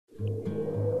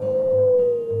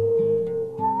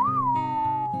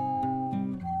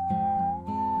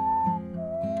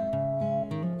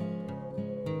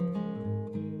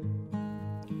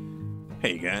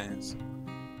guys,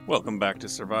 welcome back to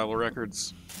Survival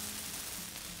Records.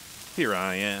 Here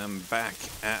I am back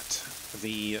at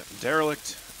the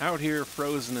derelict out here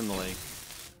frozen in the lake.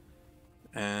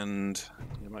 And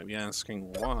you might be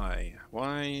asking why?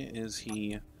 Why is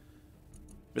he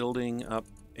building up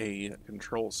a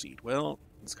control seat? Well,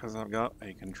 it's because I've got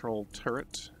a control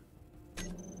turret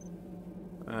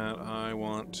that I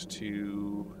want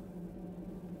to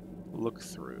look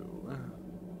through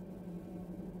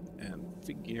and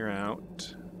figure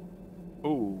out,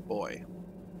 oh boy,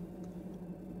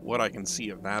 what I can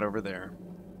see of that over there.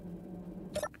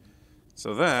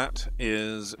 So that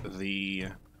is the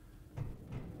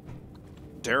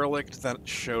derelict that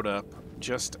showed up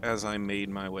just as I made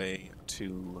my way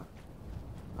to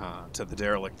the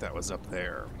derelict that was up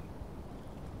there.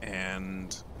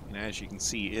 And as you can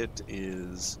see, it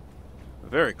is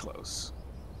very close.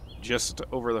 Just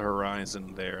over the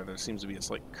horizon there seems to be a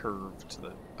slight curve to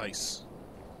the ice.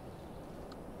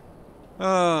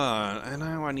 And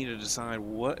now I need to decide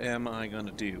what am I going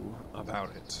to do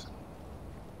about it.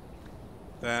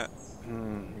 That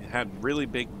it had really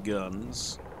big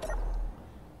guns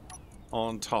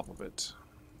on top of it.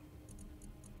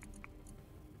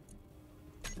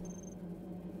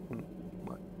 I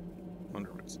wonder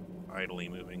if it's idly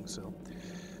moving, so...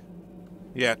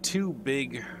 Yeah, two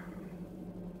big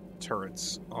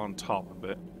turrets on top of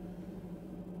it.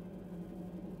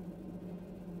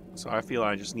 So I feel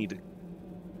I just need to...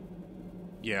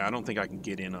 Yeah, I don't think I can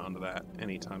get in onto that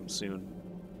anytime soon.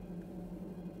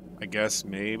 I guess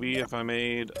maybe if I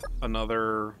made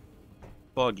another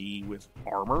buggy with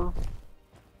armor?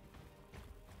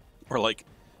 Or like,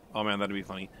 oh man, that'd be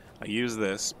funny. I use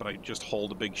this, but I just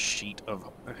hold a big sheet of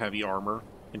heavy armor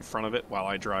in front of it while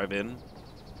I drive in.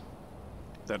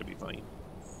 That'd be funny.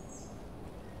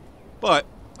 But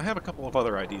I have a couple of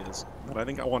other ideas that I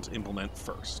think I want to implement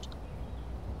first.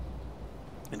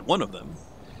 And one of them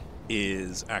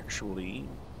is actually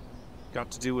got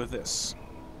to do with this.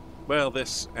 Well,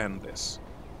 this and this.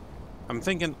 I'm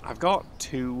thinking I've got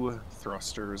two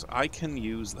thrusters. I can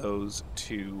use those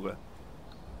to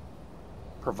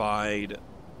provide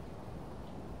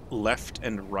left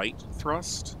and right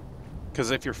thrust.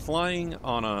 Because if you're flying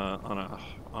on a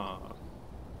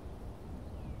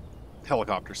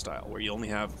helicopter style, where you only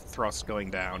have thrust going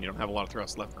down, you don't have a lot of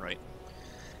thrust left and right,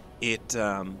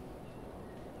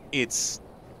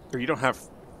 or you don't have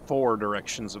four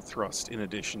directions of thrust in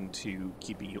addition to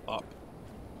keeping you up.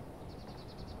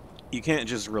 You can't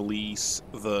just release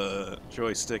the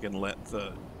joystick and let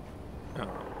the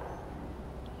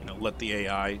let the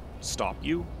AI stop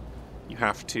you. You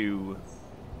have to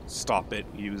stop it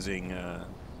using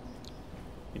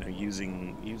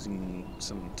using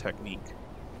some technique.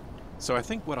 So I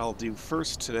think what I'll do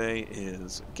first today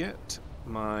is get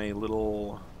my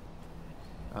little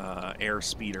air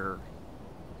speeder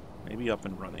maybe up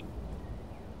and running.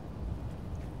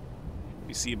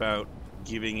 We see about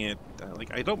giving it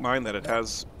I don't mind that it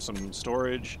has some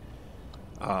storage.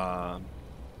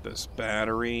 This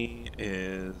battery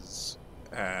is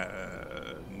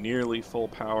nearly full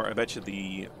power. I bet you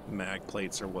the mag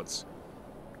plates are what's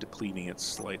depleting it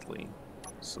slightly.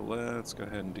 So let's go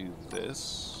ahead and do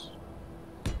this.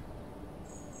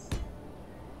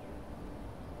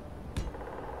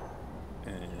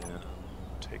 And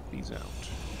take these out.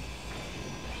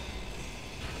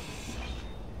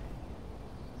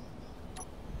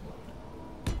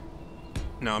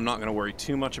 Now, I'm not going to worry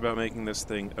too much about making this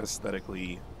thing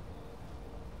aesthetically,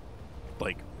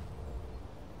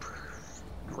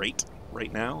 great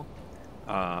right now.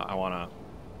 I want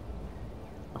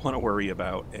to worry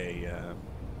about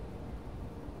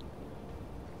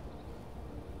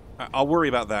I'll worry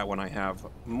about that when I have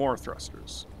more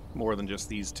thrusters, more than just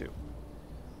these two.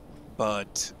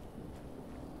 But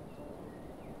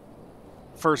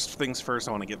first things first,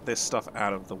 I want to get this stuff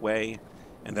out of the way,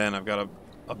 and then I've got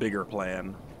a bigger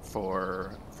plan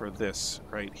for this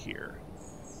right here.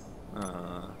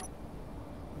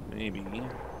 Maybe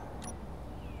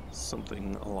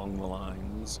something along the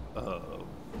lines of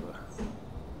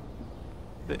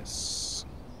this.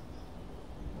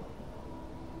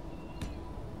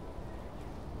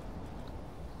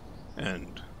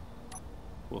 And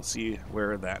we'll see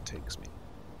where that takes me.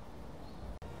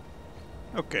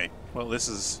 Okay, well, this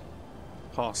is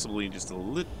possibly just a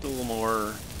little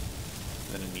more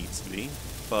than it needs to be,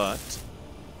 but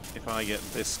if I get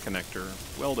this connector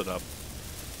welded up,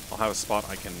 I'll have a spot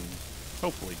I can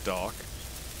hopefully dock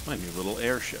my new little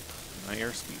airship, my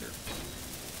air speeder.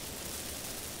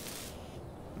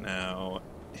 Now,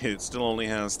 it still only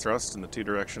has thrust in the two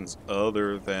directions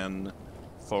other than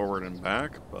forward and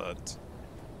back, but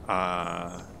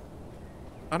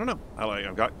I don't know.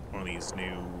 I've got one of these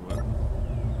new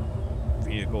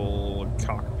vehicle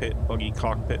cockpit, buggy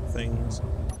cockpit things.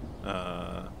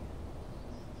 I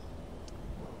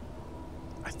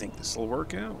think this will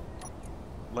work out.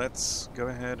 Let's go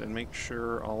ahead and make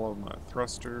sure all of my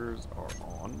thrusters are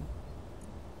on.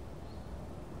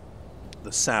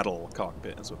 The saddle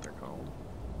cockpit is what they're called.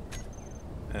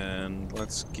 And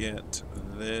let's get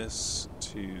this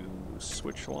to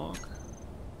switch lock.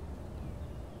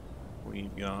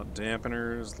 We've got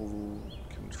dampeners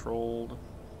controlled.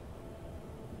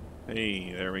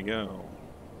 Hey, there we go.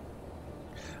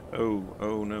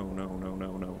 Oh,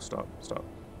 no, stop.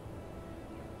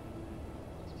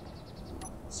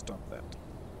 Stop that.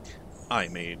 I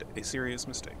made a serious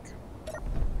mistake.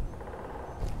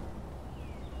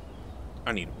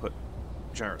 I need to put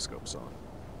gyroscopes on.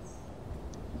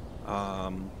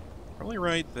 Probably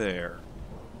right there.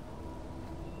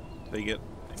 They get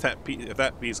if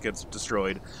that piece gets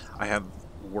destroyed, I have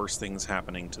worse things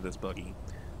happening to this buggy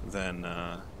than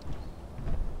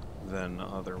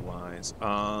otherwise.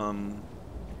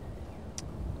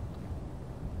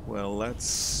 Well,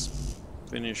 let's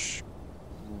finish.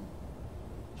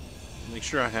 Make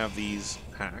sure I have these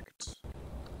packed.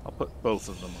 I'll put both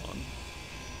of them on.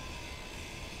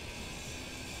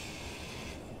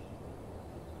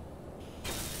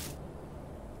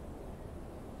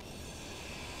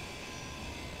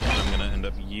 End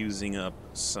up using up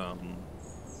some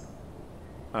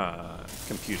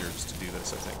computers to do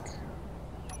this, I think.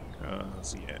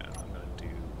 Because, yeah, I'm going to do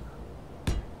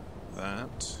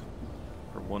that.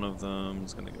 For one of them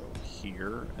is going to go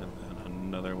here, and then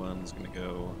another one's going to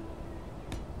go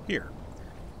here.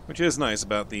 Which is nice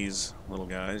about these little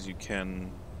guys. You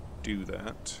can do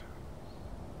that.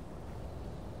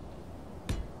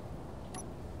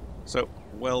 So,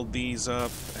 weld these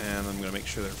up, and I'm going to make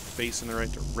sure they're facing the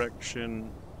right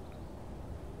direction.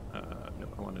 No,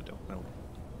 I want to do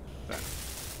that.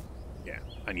 Yeah,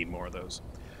 I need more of those.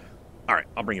 Alright,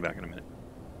 I'll bring you back in a minute.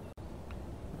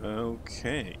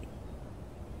 Okay.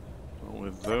 Well,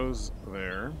 with those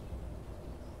there,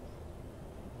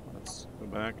 let's go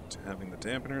back to having the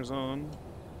dampeners on.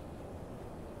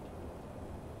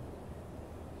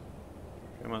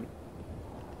 Come on.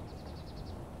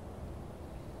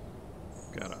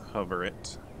 Gotta hover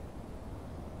it.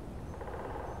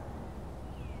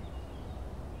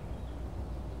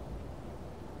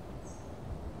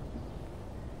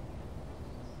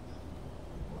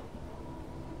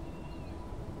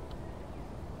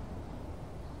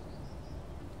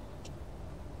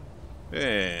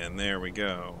 And there we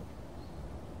go.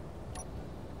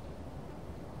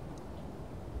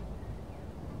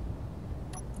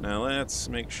 Now let's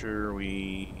make sure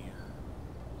we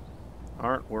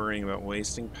aren't worrying about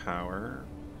wasting power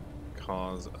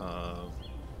because of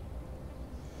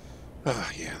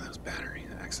yeah, those battery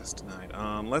access denied.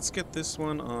 Let's get this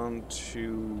one on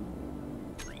to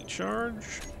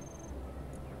recharge.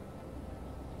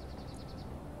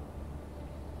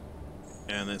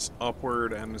 And this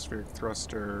upward atmospheric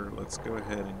thruster, let's go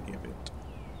ahead and give it...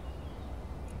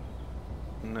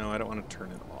 No, I don't want to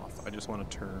turn it off. I just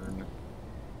want to turn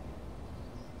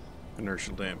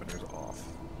inertial dampeners off.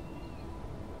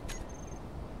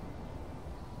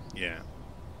 Yeah.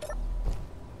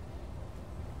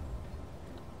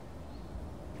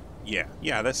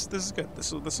 Yeah, this is good.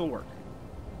 This will work.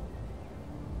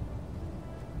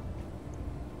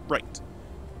 Right.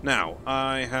 Now,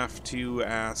 I have to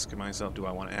ask myself, do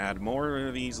I want to add more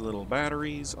of these little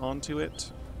batteries onto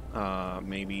it?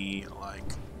 Maybe,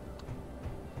 like,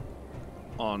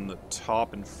 on the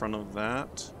top in front of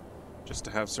that, just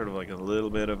to have sort of like a little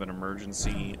bit of an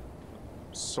emergency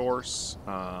source.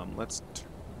 Let's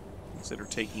consider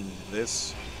taking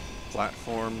this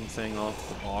platform thing off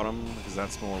the bottom, because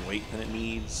that's more weight than it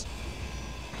needs.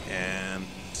 And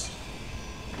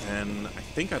then I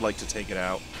think I'd like to take it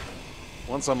out.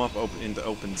 Once I'm up into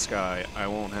open sky, I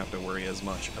won't have to worry as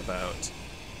much about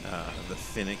the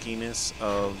finickiness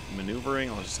of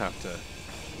maneuvering. I'll just have to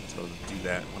do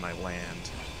that when I land.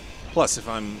 Plus, if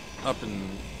I'm up in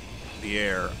the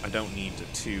air, I don't need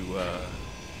to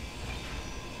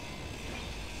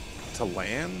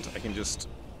land. I can just,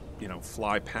 you know,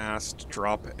 fly past,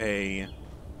 drop a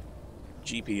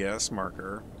GPS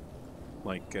marker,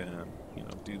 like, you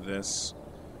know, do this.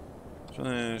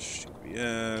 Flash,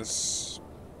 GPS,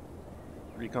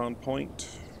 recon point,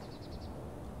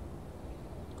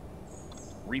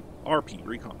 RP,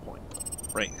 recon point,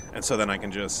 right, and so then I can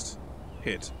just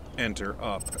hit enter,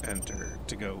 up, enter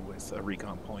to go with a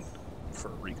recon point for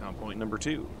recon point number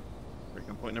 2,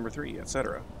 recon point number 3,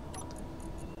 etc.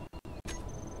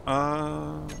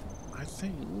 I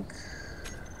think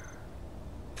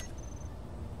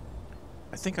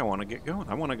I think I want to get going.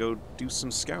 I want to go do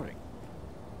some scouting.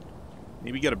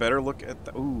 Maybe get a better look at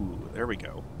the... Ooh, there we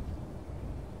go.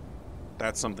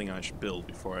 That's something I should build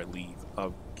before I leave.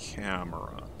 A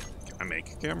camera. Can I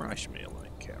make a camera? I should be able to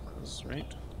make cameras,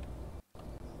 right?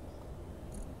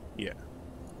 Yeah.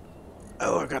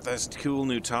 Oh, I got this cool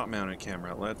new top-mounted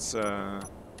camera. Let's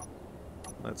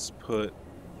put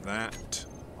that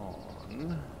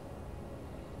on.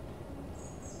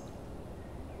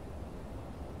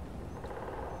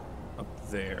 Up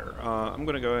there. I'm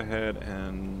gonna go ahead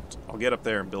and I'll get up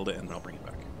there and build it, and I'll bring it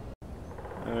back.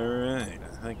 Alright,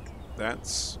 I think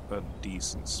that's a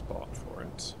decent spot for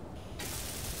it.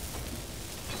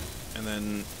 And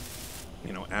then,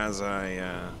 you know, as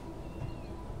I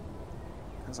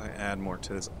add more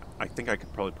to this, I think I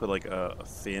could probably put like a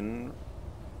thin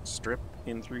strip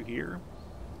in through here.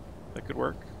 That could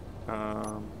work.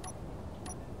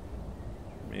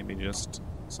 Maybe just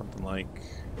something like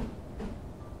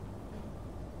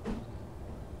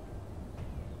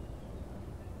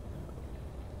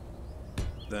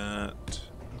that.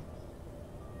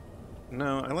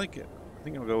 No, I like it. I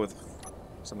think I'll go with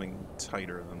something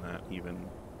tighter than that, even.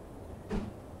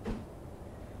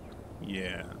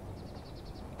 Yeah.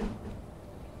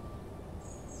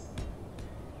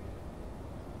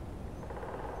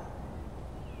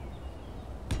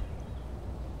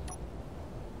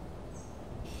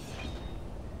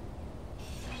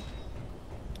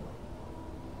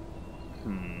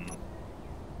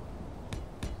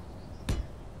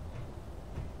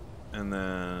 And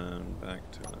then back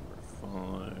to number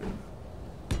 5.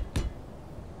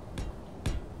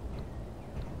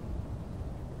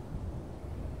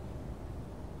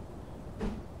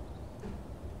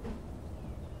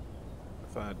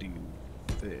 If I do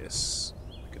this,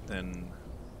 I could then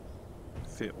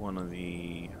fit one of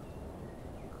the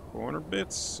corner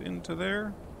bits into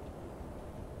there.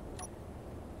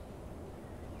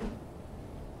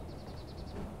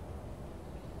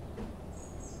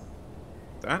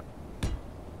 That.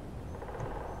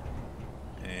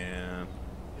 And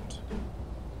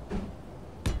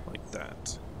like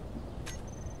that.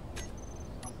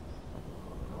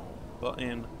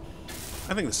 Button.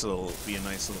 I think this will be a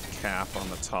nice little cap on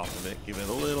the top of it. Give it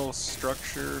a little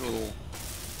structure, a little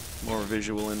more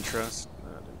visual interest. No,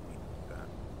 I didn't mean that.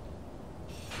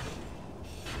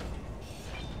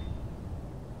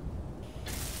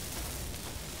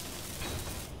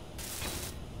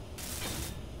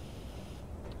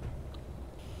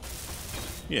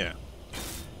 Yeah.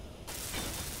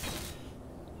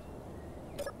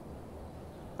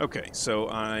 Okay, so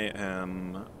I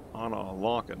am on a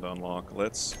lock and unlock.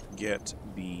 Let's get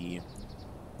the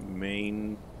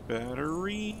main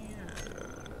battery.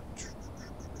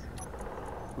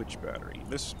 Which battery?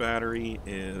 This battery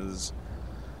is...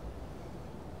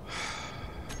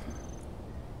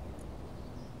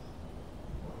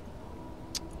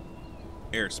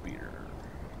 airspeeder.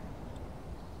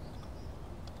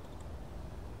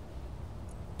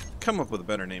 Come up with a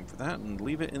better name for that and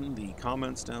leave it in the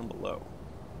comments down below.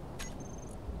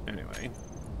 Anyway.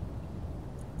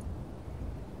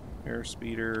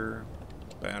 Airspeeder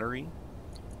battery.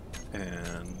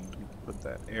 And we can put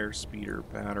that airspeeder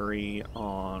battery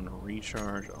on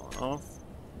recharge, on off.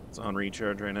 It's on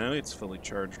recharge right now. It's fully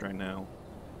charged right now.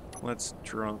 Let's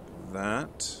drop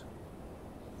that.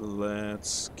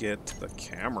 Let's get the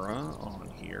camera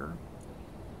on here.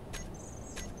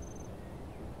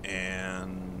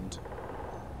 And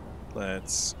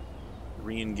let's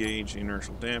re-engage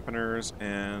inertial dampeners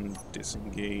and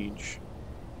disengage.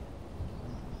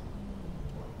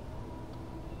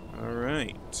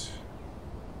 Alright.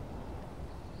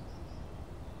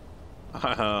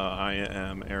 I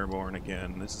am airborne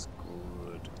again. This is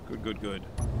good. Good, good, good.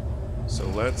 So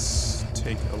let's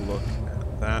take a look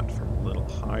at that from a little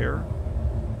higher.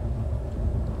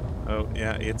 Oh,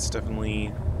 yeah, it's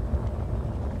definitely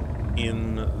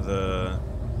in the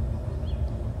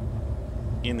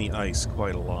ice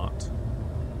quite a lot.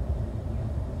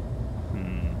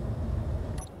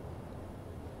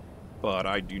 But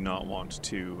I do not want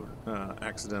to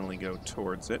accidentally go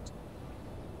towards it.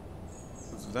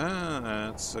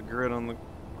 That's a grid on the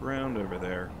ground over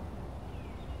there.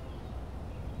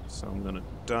 So I'm gonna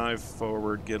dive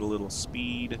forward, get a little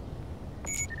speed,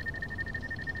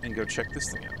 and go check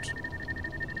this thing out.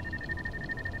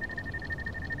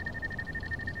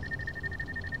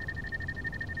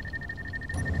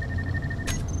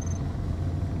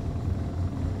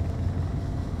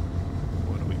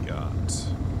 What do we got?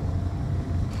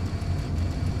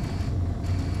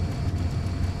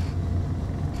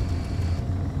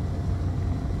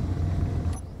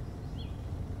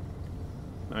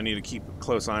 I need to keep a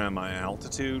close eye on my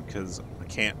altitude because I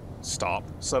can't stop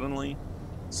suddenly,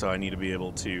 so I need to be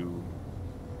able to, you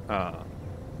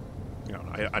know,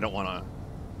 I don't want to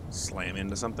slam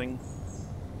into something.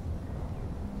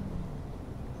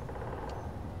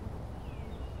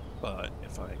 But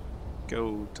if I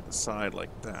go to the side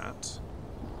like that,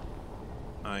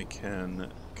 I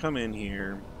can come in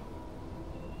here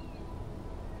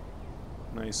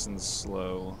nice and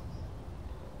slow.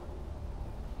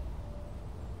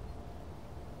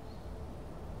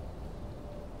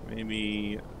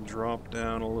 Maybe drop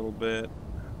down a little bit.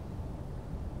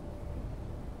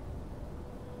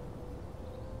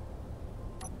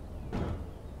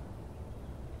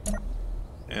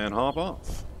 And hop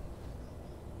off.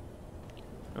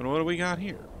 And what do we got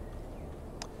here?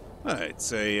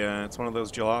 It's one of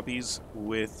those jalopies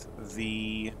with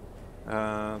the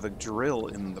drill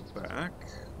in the back.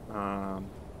 Kind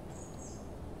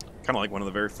of like one of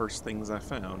the very first things I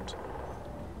found.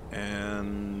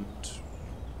 And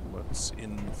what's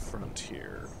in front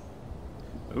here?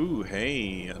 Ooh,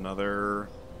 hey, another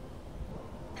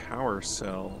power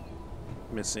cell.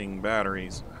 Missing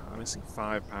batteries. I'm missing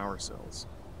 5 power cells.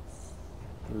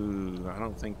 Ooh, I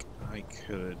don't think I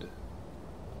could.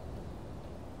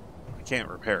 I can't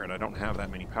repair it. I don't have that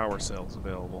many power cells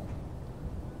available.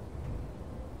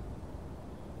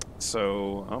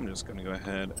 So I'm just going to go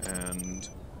ahead and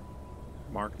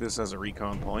mark this as a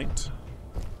recon point.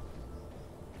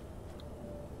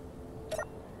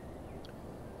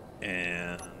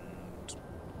 And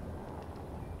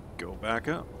go back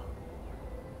up.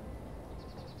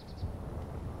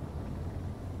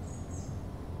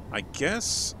 I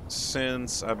guess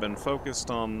since I've been focused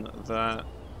on that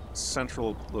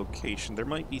central location, there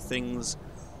might be things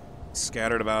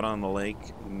scattered about on the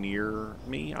lake near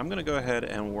me. I'm going to go ahead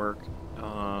and work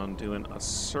on doing a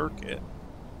circuit.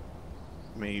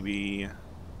 Maybe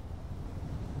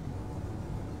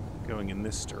going in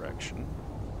this direction.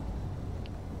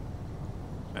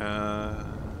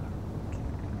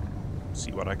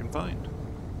 See what I can find.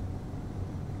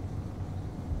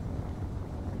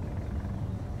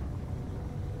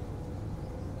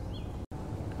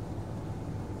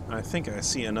 I think I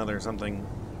see another something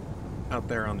out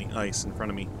there on the ice in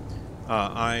front of me.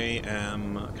 I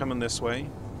am coming this way.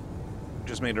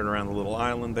 Just made it around the little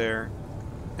island there,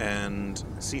 and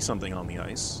see something on the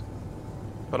ice.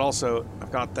 But also,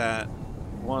 I've got that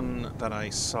one that I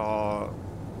saw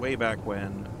way back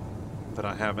when that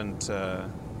I haven't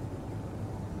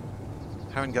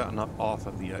gotten up off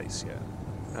of the ice yet.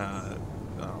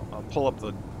 I'll pull up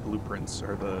the blueprints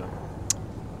or the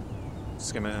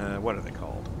schema. What are they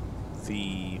called?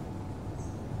 The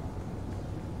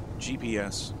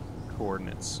GPS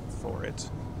coordinates for it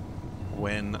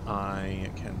when I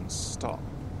can stop.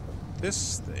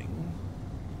 This thing,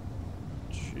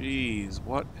 jeez,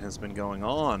 what has been going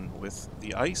on with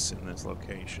the ice in this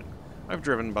location? I've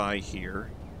driven by here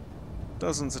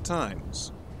dozens of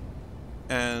times,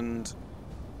 and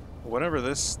whatever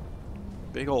this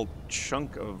big old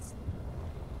chunk of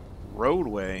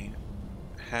roadway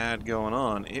had going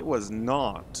on, it was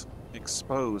not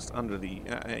exposed under the,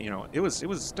 you know, it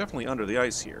was definitely under the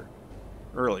ice here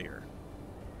earlier.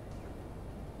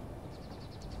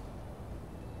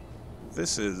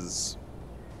 This is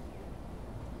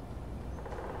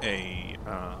a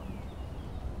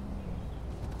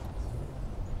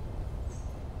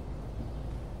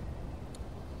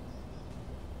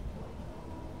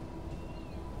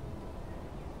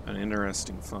an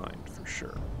interesting find for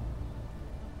sure.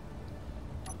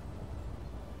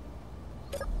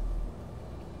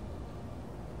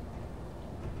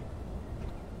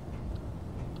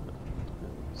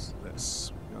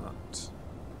 This? We got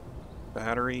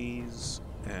batteries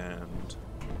and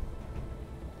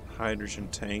hydrogen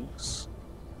tanks.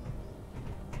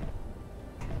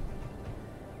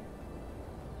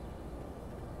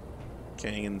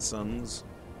 Kang & Sons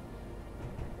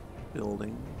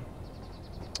building.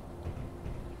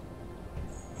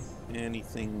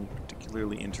 Anything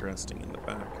particularly interesting in the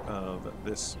back of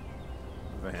this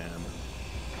van?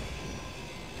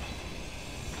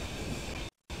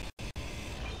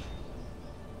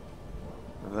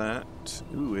 That,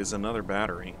 ooh, is another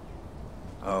battery.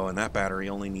 Oh, and that battery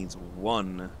only needs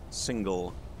one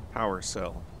single power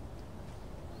cell.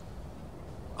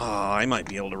 Ah, I might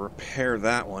be able to repair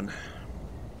that one.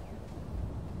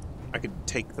 I could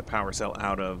take the power cell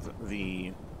out of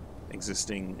the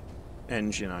existing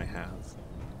engine I have.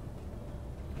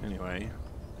 Anyway,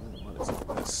 what is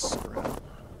this scrap?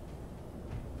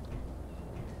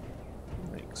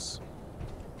 Thanks.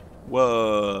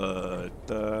 What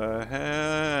the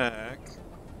heck?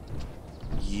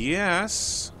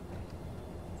 Yes.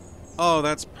 Oh,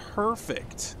 that's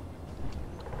perfect.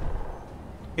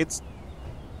 It's...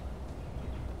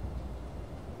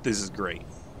 This is great.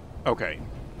 Okay.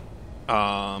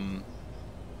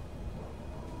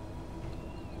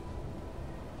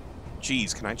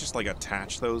 Geez, can I just, like,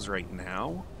 attach those right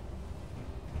now?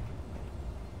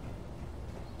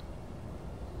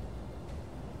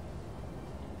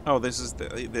 Oh, this is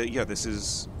yeah, this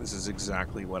is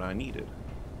exactly what I needed.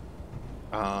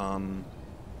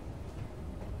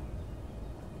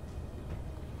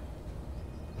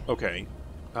 Okay.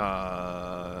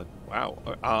 Wow.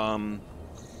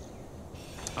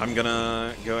 I'm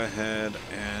gonna go ahead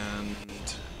and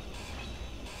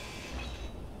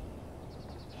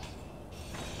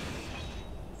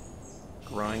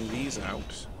grind these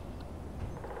out.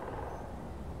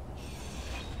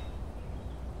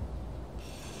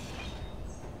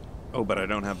 Oh, but I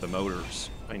don't have the motors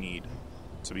I need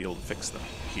to be able to fix them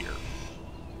here.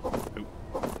 Ooh.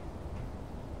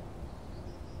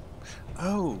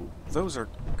 Oh, those are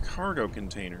cargo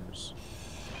containers.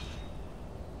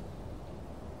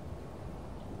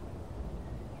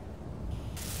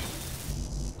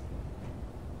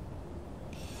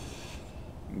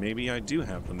 Maybe I do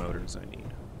have the motors I need.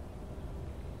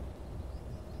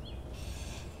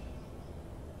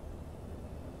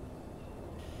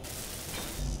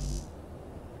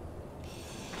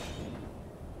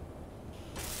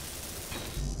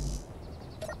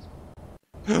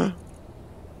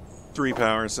 Three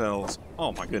power cells.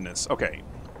 Oh my goodness. Okay.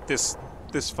 This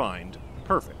find.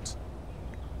 Perfect.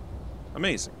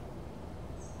 Amazing.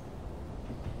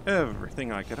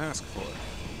 Everything I could ask for.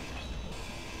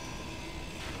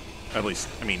 At least,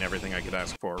 I mean, everything I could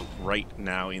ask for right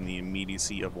now in the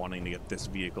immediacy of wanting to get this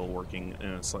vehicle working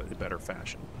in a slightly better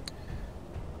fashion.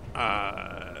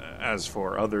 As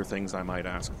for other things I might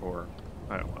ask for,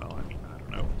 well, I mean, I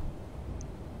don't know.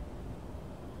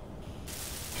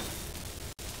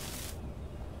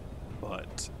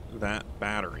 But that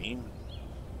battery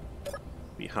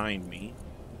behind me...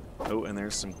 Oh, and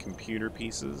there's some computer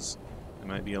pieces. I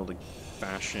might be able to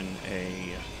fashion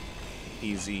a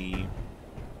easy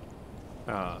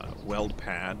weld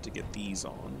pad to get these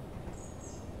on.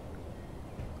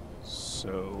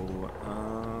 So,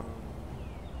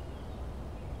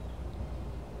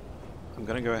 I'm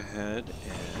gonna go ahead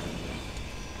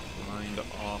and grind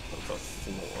off of the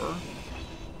floor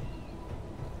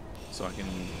so I can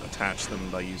attach them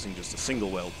by using just a single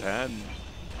weld pad.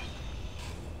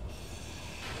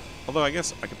 Although I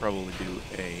guess I could probably do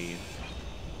a...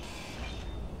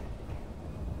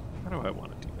 How do I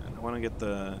want to do that? I want to get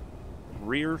the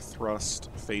rear thrust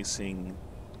facing...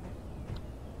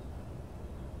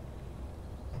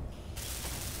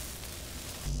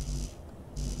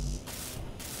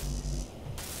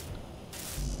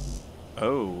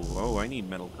 Oh, I need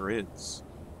metal grids.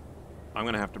 I'm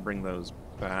going to have to bring those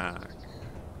back.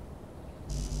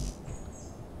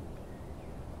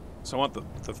 So I want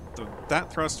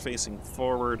that thrust facing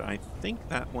forward. I think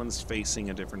that one's facing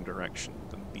a different direction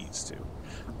than these two.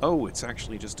 Oh, it's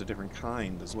actually just a different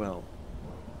kind as well.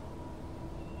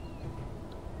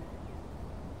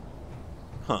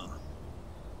 Huh.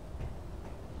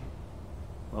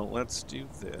 Well, let's do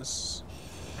this.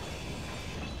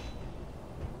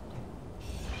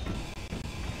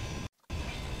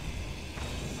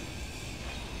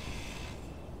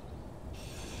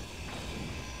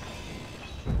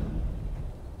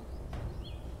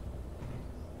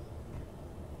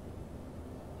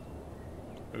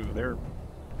 Ooh, they're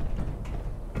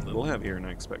a little heavier than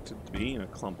I expected to be in a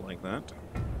clump like that.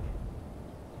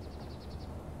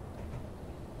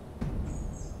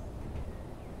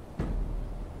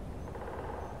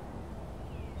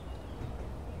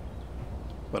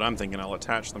 But I'm thinking I'll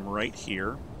attach them right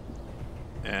here,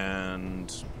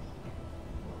 and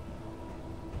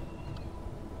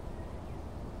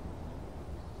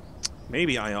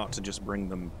maybe I ought to just bring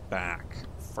them back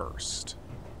first,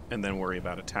 and then worry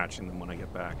about attaching them when I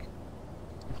get back.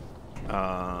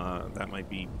 That might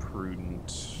be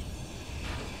prudent,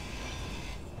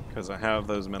 because I have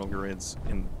those metal grids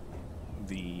in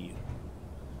the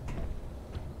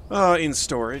in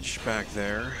storage back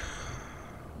there.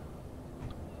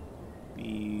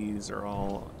 These are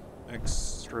all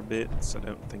extra bits I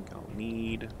don't think I'll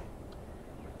need.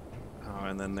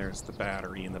 And then there's the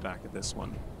battery in the back of this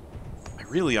one. I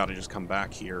really ought to just come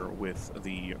back here with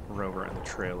the rover and the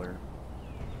trailer.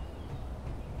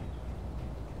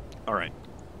 Alright.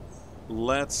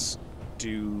 Let's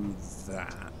do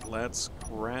that. Let's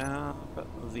grab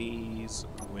these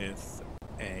with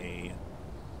a...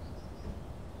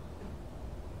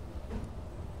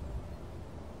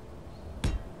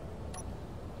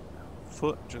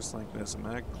 foot just like this, a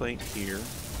mag plate here.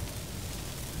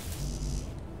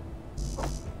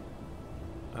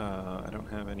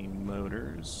 have any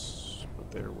motors,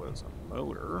 but there was a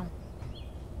motor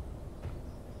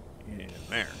in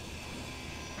there.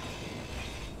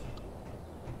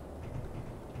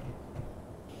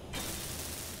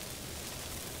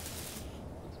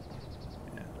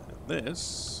 And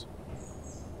this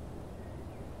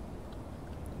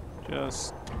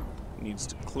just needs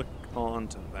to click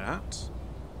onto that.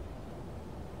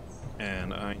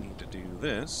 And I need to do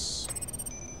this.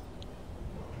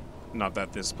 Not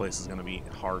that this place is going to be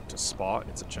hard to spot.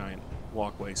 It's a giant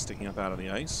walkway sticking up out of the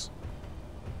ice.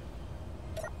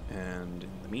 And in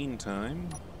the meantime,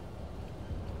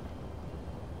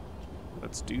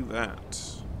 let's do that.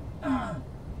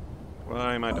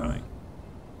 Why am I dying?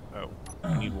 Oh,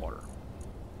 I need water.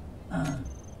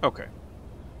 Okay.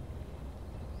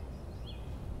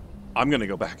 I'm gonna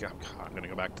go back. I'm gonna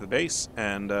go back to the base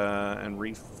and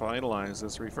revitalize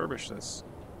this, refurbish this.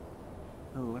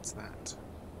 Oh, what's that?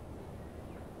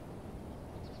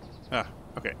 Ah,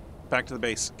 okay. Back to the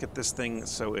base. Get this thing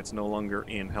so it's no longer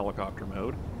in helicopter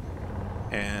mode,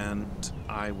 and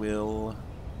I will.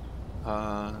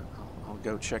 I'll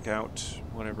go check out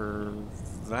whatever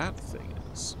that thing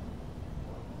is.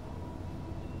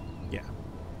 Yeah.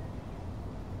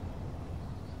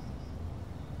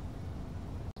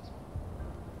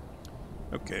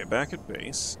 Okay, back at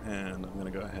base, and I'm going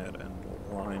to go ahead and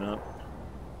line up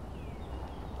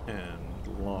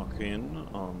and lock in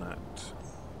on that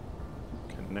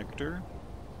connector.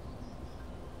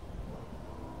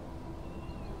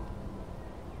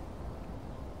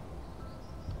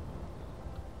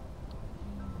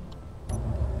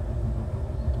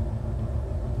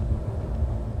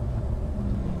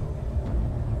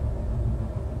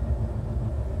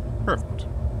 Perfect.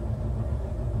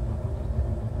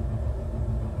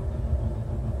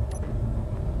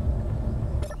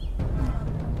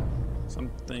 Some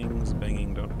things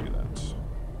banging don't do that.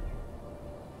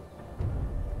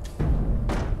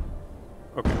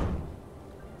 Okay.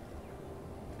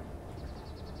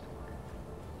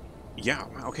 Yeah,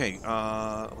 okay,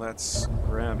 let's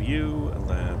grab you, and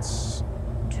let's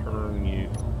turn you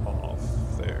off.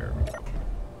 There we go.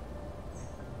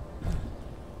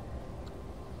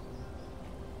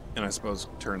 And I suppose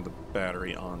turn the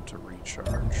battery on to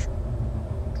recharge.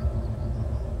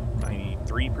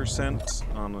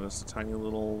 93% on this tiny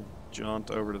little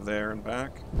jaunt over to there and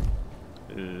back.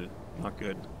 Not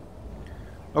good.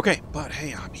 Okay, but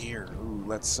hey, I'm here. Ooh,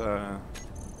 let's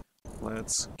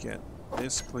get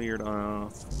this cleared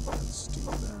off. Let's do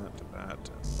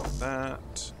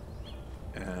that.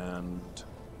 And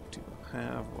do I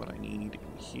have what I need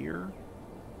in here?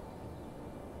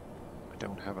 I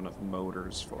don't have enough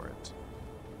motors for it.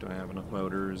 Do I have enough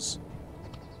motors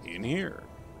in here?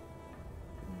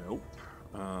 Nope.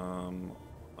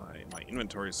 My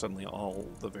inventory is suddenly all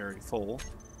the very full.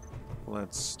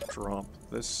 Let's drop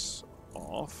this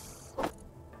off.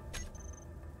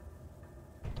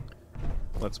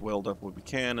 Let's weld up what we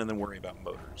can and then worry about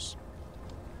motors.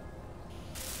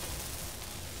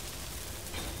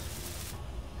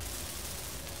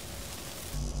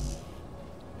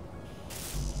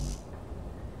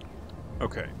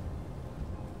 Okay.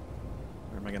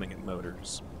 Where am I going to get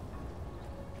motors?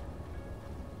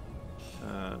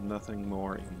 Nothing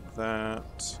more in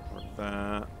that or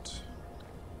that.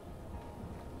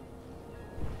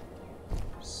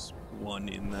 There's one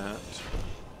in that.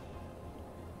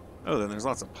 Oh, then there's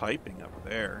lots of piping up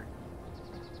there.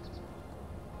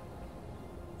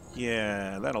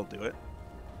 Yeah, that'll do it.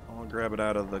 I'll grab it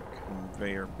out of the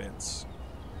conveyor bits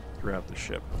throughout the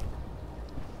ship.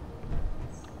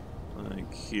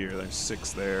 Like here, there's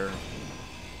 6 there.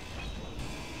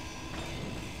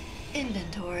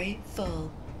 Inventory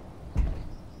full.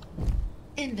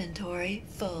 Inventory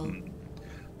full.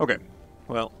 Okay.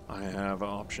 Well, I have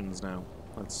options now.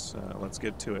 Let's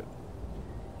get to it.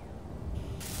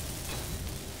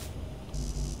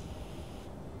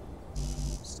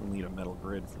 Still need a metal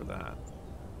grid for that.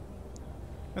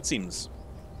 That seems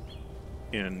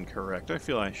incorrect. I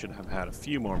feel I should have had a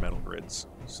few more metal grids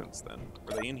since then.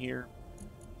 Are they in here?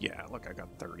 Yeah, look, I got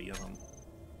 30 of them.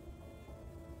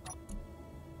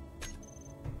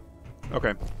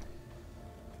 Okay.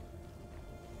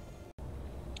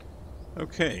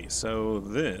 Okay, so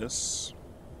this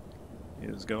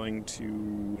is going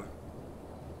to...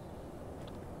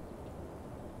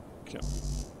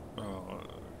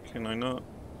 Can I not?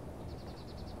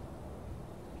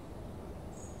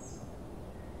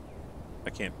 I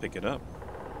can't pick it up.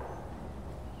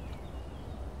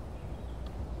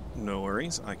 No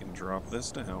worries, I can drop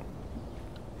this down.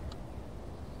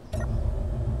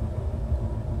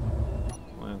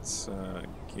 Let's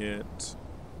get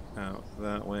out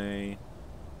that way.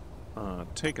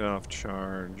 Take it off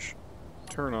charge,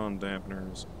 turn on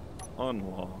dampeners,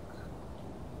 unlock.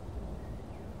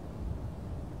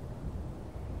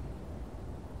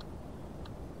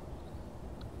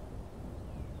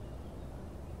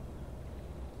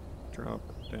 Drop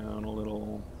it down a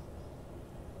little.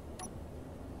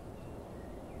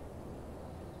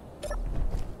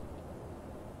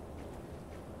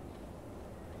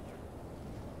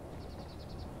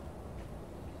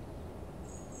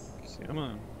 Come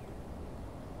on.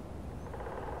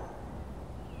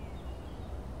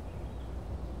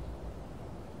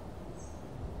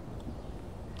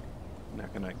 Now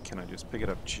can I just pick it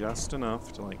up just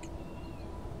enough to like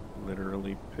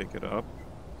literally pick it up?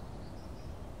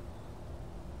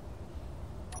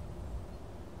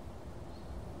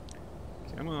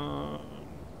 Come on.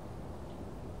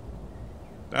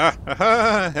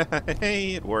 Ah,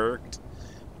 hey, it worked.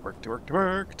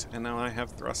 Worked. And now I have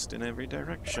thrust in every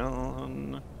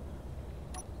direction.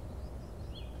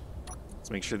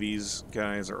 Let's make sure these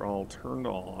guys are all turned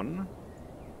on.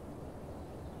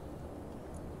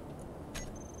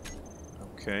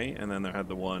 Okay, and then I had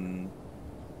the one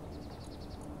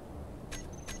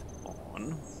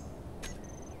on.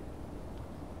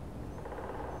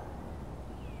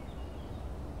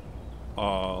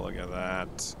 Oh, look at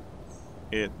that.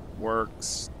 It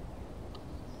works.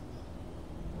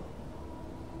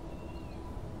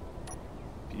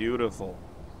 Beautiful.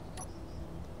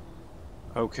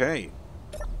 Okay.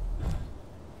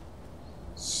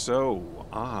 So,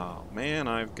 man,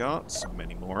 I've got so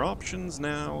many more options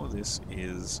now. This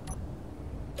is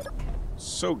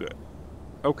so good.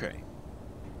 Okay.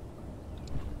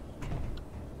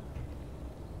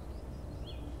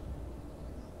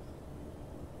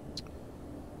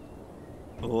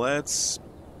 Let's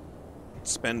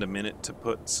spend a minute to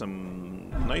put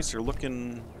some nicer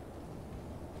looking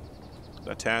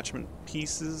attachment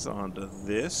pieces onto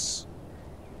this,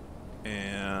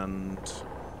 and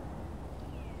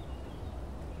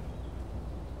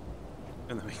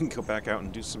then we can go back out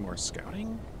and do some more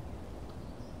scouting?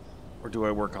 Or do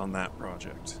I work on that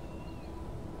project?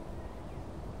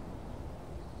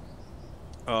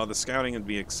 The scouting would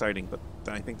be exciting, but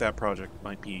I think that project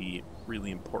might be really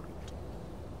important.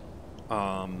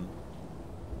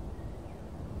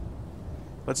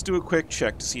 Let's do a quick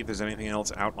check to see if there's anything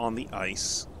else out on the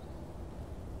ice.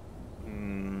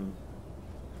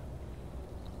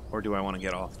 Or do I want to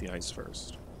get off the ice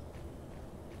first?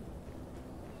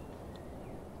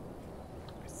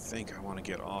 I think I want to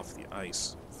get off the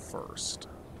ice first.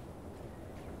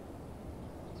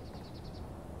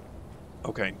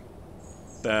 Okay.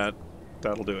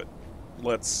 That'll do it.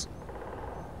 Let's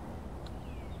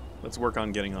work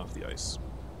on getting off the ice.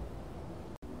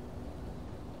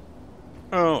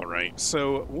 Alright,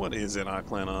 so what is it I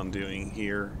plan on doing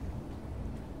here?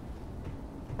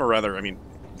 Or rather, I mean,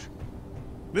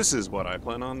 this is what I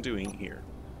plan on doing here.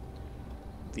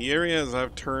 The areas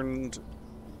I've turned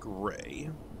gray,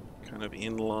 kind of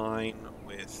in line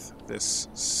with this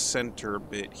center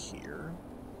bit here,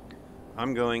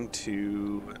 I'm going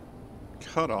to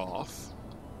cut off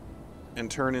and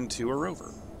turn into a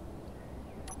rover.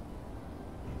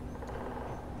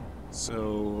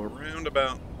 So around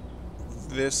about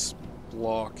this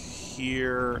block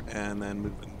here, and then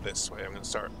moving this way. I'm going to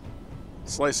start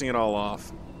slicing it all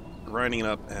off, grinding it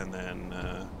up, and then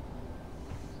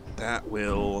that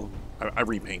will... I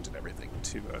repainted everything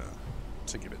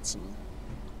to give it some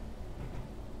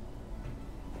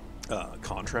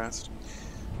contrast.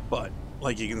 But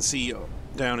like you can see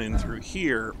down in through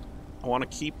here, I want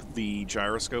to keep the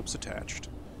gyroscopes attached,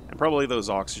 and probably those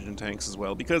oxygen tanks as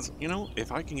well, because, you know,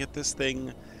 if I can get this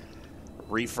thing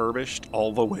refurbished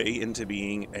all the way into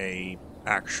being a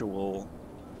actual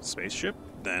spaceship,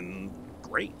 then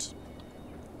great.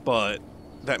 But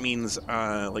that means,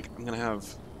 like, I'm gonna have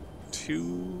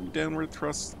 2 downward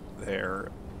thrusts there.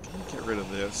 Get rid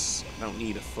of this. I don't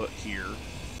need a foot here.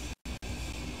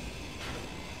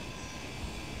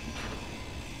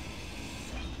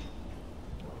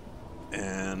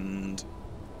 And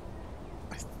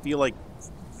I feel like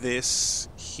this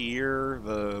here,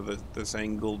 this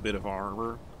angled bit of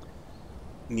armor,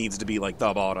 needs to be like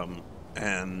the bottom,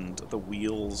 and the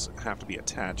wheels have to be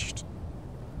attached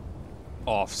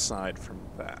offside from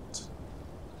that.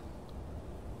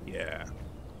 Yeah.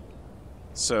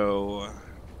 So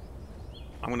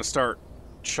I'm gonna start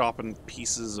chopping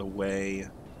pieces away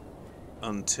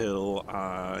until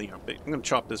you know, I'm gonna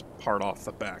chop this part off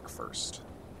the back first.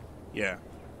 Yeah.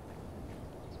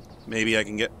 Maybe I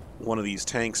can get one of these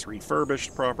tanks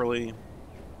refurbished properly.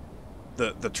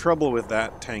 The trouble with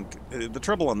that tank, the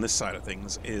trouble on this side of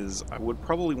things is I would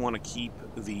probably want to keep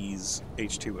these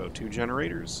H2O2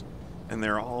 generators, and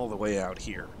they're all the way out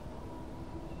here.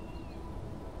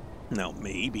 Now,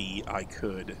 maybe I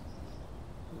could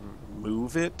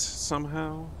move it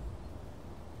somehow,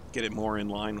 get it more in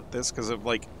line with this, because of,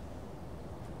 like,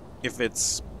 if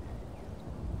it's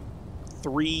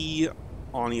 3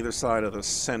 on either side of the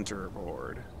center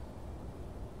board,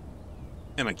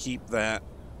 and I keep that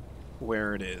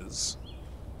where it is,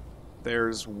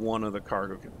 there's one of the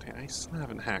cargo containers. I still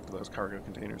haven't hacked those cargo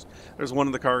containers. There's one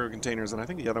of the cargo containers, and I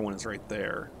think the other one is right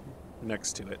there,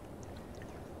 next to it.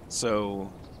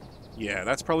 So, yeah,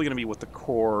 that's probably going to be what the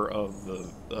core of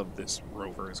this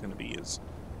rover is going to be, is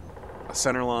a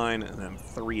center line, and then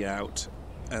 3 out,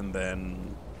 and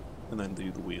then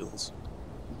do the wheels.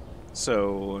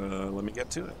 So, let me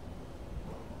get to it.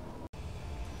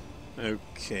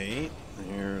 Okay,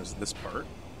 here's this part.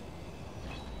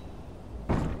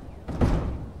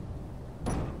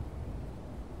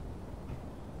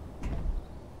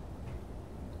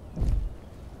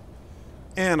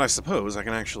 And I suppose I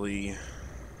can actually...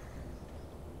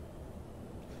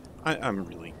 I'm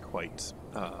really quite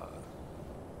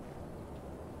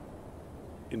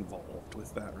involved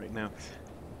with that right now.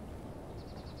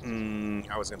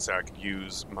 I was going to say I could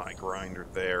use my grinder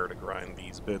there to grind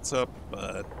these bits up,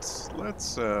 but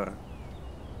let's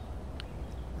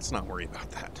not worry about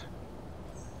that.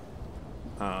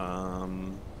 How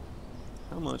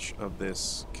much of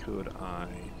this could I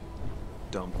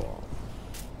dump off?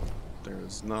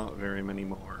 There's not very many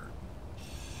more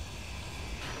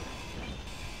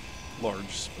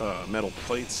large metal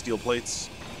plates, steel plates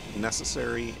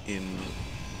necessary in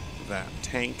that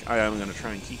tank. I am going to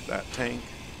try and keep that tank.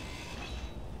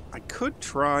 I could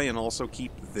try and also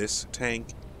keep this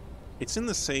tank. It's in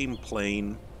the same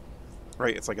plane,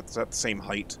 right? It's like it's at the same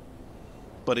height,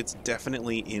 but it's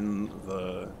definitely in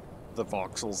the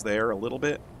voxels there a little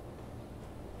bit.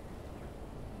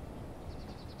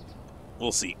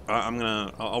 We'll see.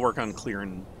 I'll work on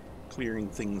clearing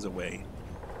things away.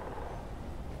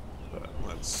 But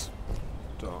let's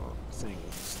dog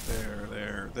things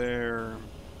there. There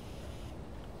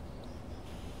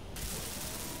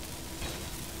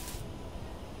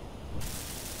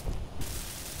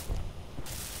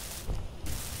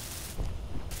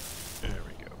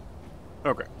we go.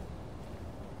 Okay.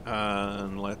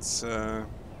 And let's go.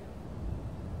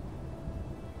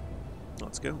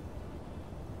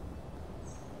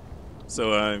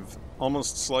 So I've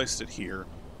almost sliced it here,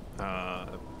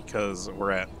 because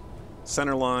we're at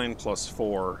center line plus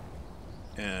 4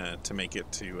 to make it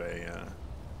to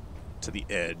the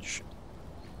edge.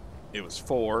 It was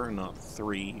 4, not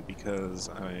 3, because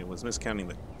I was miscounting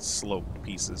the sloped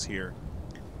pieces here,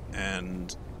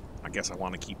 and I guess I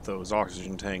want to keep those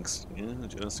oxygen tanks,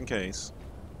 just in case.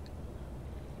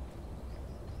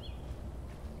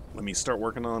 Let me start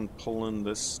working on pulling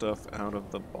this stuff out of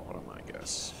the bottom, I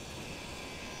guess.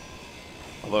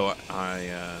 Although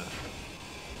I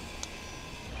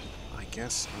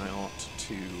guess I ought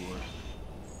to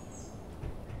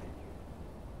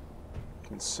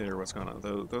consider what's going on.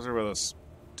 Those are where those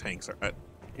tanks are.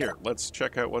 Here, let's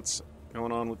check out what's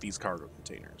going on with these cargo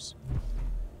containers.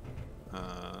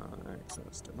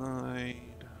 Access denied.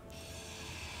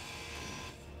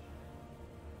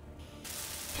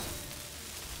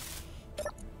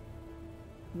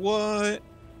 What?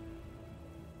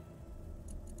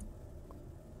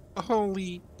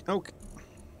 Holy... Okay.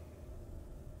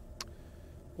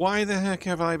 Why the heck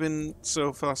have I been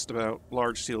so fussed about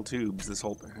large steel tubes this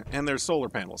whole... And there's solar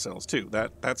panel cells, too.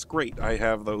 That's great. I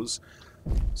have those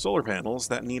solar panels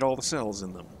that need all the cells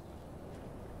in them.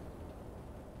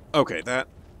 Okay, that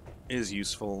is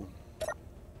useful.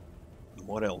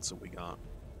 What else have we got?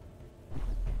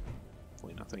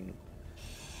 Hopefully nothing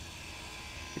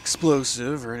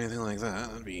explosive or anything like that.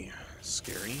 That'd be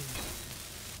scary.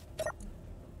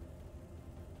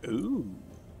 Ooh.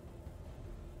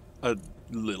 A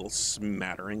little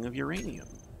smattering of uranium.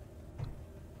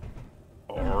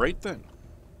 Alright then.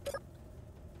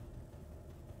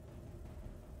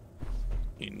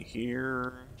 In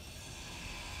here.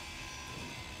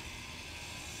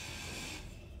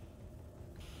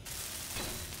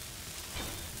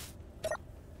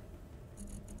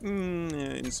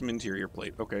 And some interior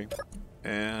plate, okay.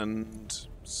 And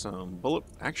some bullet...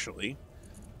 Actually,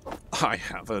 I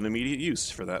have an immediate use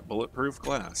for that bulletproof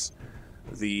glass.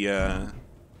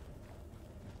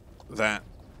 That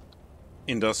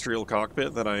industrial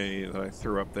cockpit that I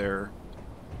threw up there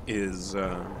is,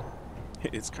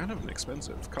 it's kind of an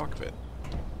expensive cockpit.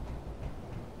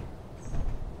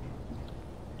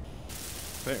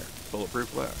 There,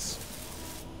 bulletproof glass.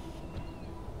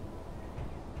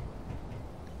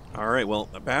 Alright, well,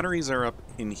 the batteries are up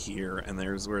in here, and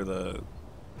there's where the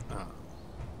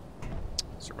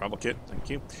survival kit, thank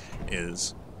you,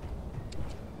 is.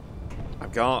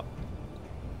 I've got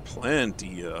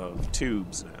plenty of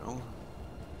tubes now.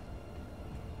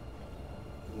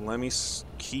 Let me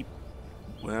keep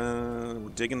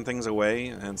digging things away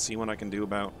and see what I can do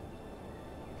about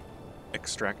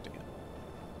extracting it.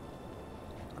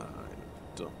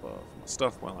 Dump off my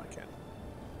stuff while I can.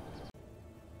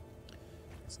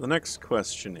 So the next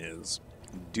question is,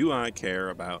 do I care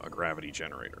about a gravity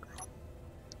generator?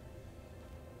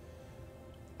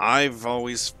 I've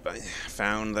always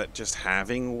found that just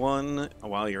having one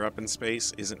while you're up in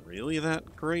space isn't really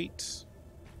that great.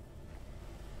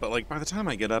 But like by the time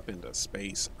I get up into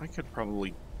space, I could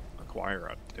probably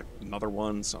acquire another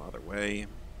one some other way.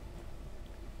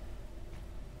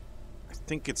 I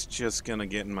think it's just gonna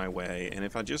get in my way, and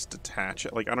if I just detach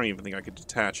it, like I don't even think I could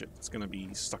detach it. It's gonna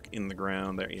be stuck in the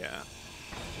ground there. Yeah,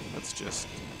 let's just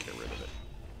get rid of it.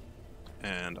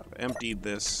 And I've emptied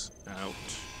this out.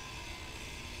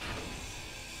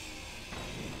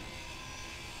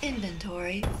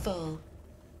 Inventory full.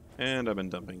 And I've been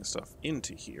dumping stuff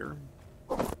into here.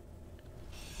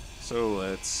 So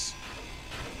let's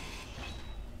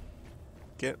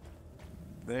get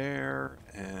there,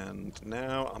 and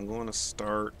now I'm going to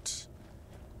start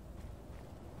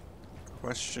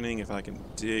questioning if I can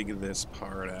dig this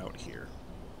part out here.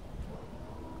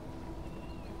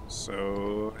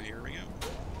 So here we go.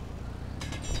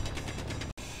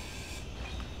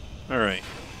 Alright,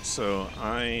 so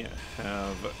I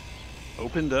have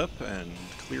opened up and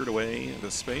cleared away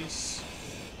the space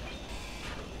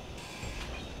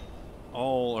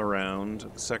all around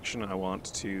the section I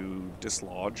want to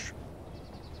dislodge.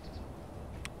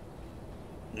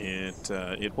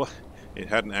 It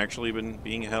hadn't actually been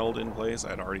being held in place.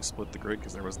 I'd already split the grid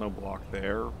because there was no block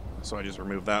there, so I just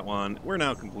removed that one. We're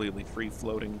now completely free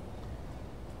floating.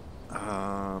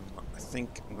 I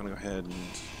think I'm gonna go ahead and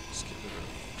just get rid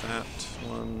of that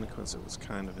one because it was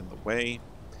kind of in the way.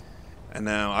 And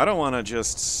now I don't want to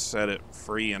just set it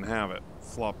free and have it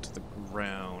flop to the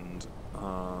ground.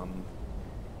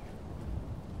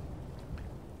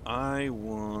 I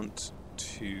want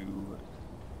to...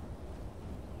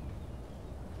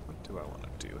 What do I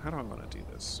want to do? How do I want to do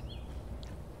this?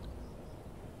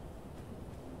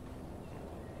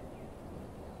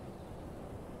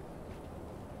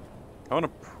 I want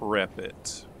to prep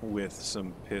it with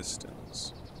some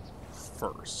pistons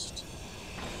first.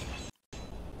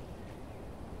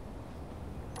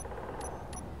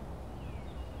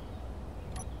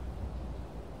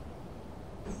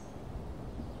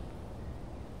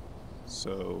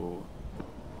 So,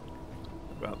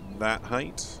 about that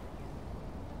height.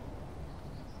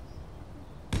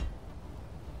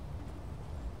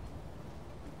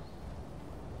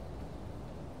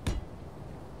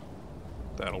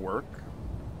 That'll work.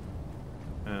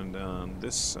 And on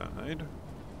this side...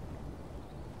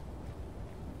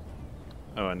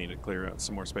 Oh, I need to clear out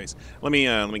some more space. Let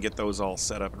me get those all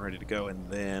set up and ready to go, and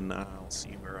then I'll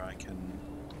see where I can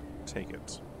take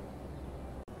it.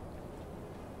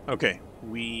 Okay,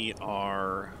 we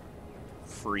are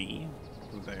free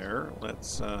there.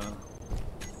 Let's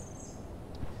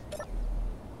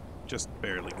just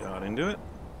barely got into it.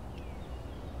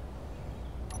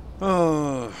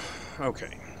 Oh,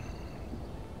 okay.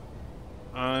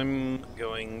 I'm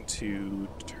going to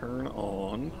turn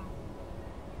on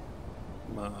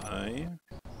my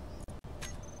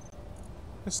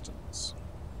pistons.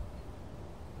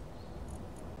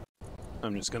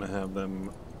 I'm just going to have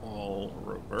them all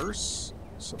reverse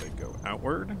so they go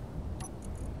outward.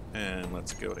 And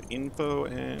let's go to info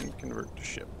and convert to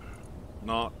ship.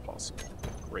 Not possible.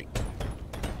 Great.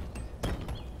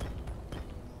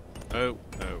 Oh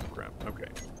crap. Okay.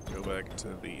 Go back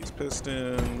to these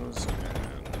pistons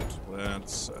and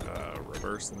let's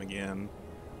reverse them again.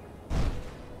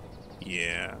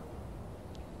 Yeah.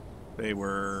 They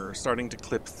were starting to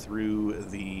clip through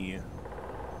the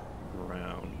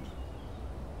ground.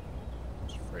 I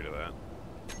was afraid of that.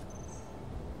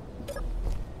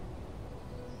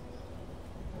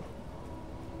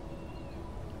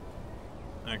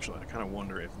 Actually, I kind of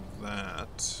wonder if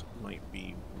that might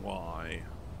be why.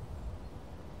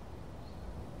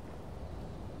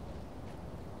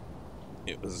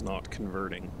 It was not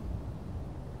converting.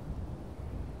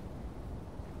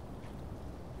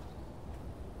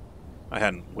 I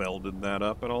hadn't welded that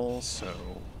up at all, so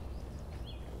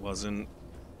it wasn't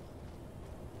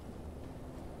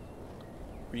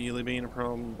really being a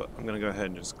problem, but I'm going to go ahead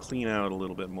and just clean out a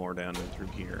little bit more down in through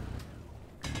here.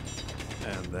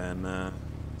 And then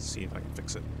see if I can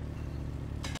fix it.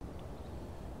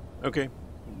 Okay,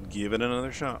 give it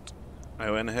another shot. I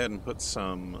went ahead and put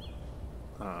some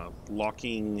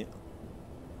locking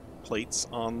plates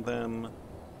on them.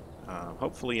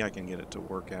 Hopefully I can get it to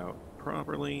work out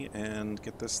properly and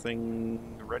get this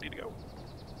thing ready to go.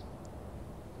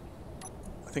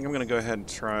 I think I'm going to go ahead and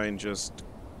try and just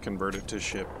convert it to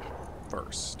ship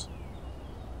first.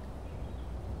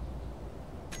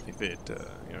 If it,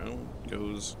 you know,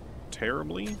 goes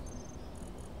terribly,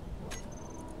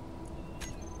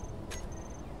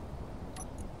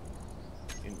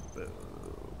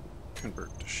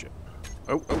 convert to ship.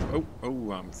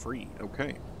 Oh, I'm free.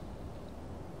 Okay.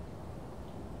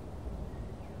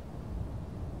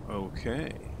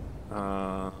 Okay.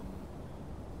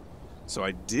 So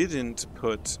I didn't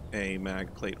put a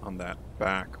mag plate on that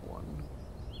back one.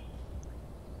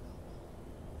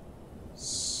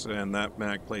 And that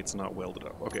mag plate's not welded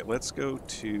up. Okay, let's go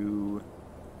to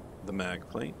the mag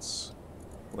plates.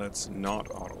 Let's not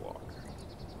auto-lock.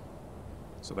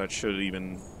 So that should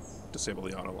even disable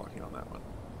the auto-locking on that one.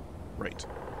 Right.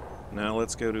 Now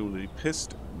let's go to the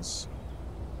pistons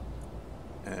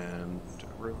and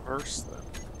reverse them.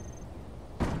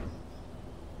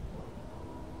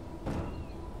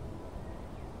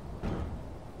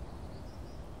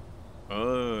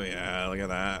 Oh yeah, look at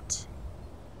that.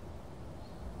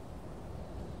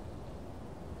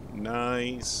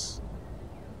 Nice.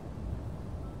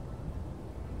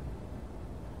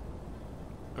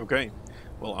 Okay,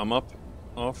 well, I'm up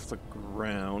off the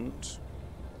ground,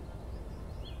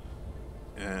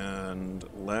 and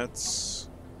let's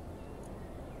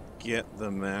get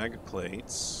the mag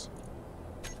plates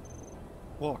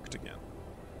locked again.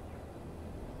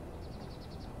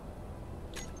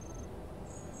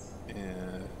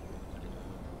 And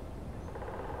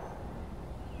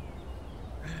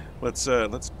let's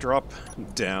drop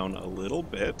down a little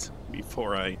bit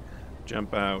before I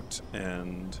jump out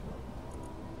and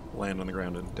land on the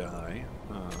ground and die.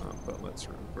 But let's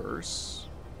reverse.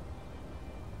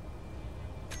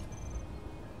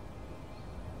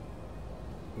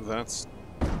 That's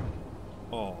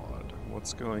odd.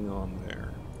 What's going on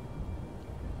there?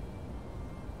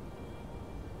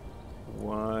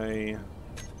 Why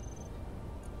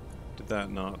did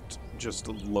that not just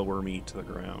lower me to the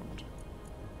ground?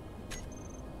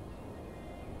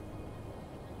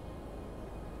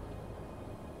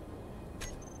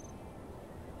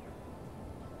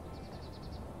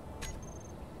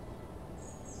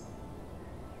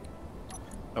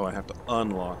 Oh, I have to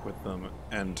unlock with them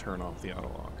and turn off the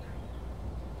auto-lock.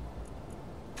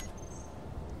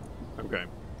 Okay.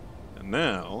 And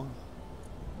now,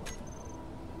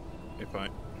 if I...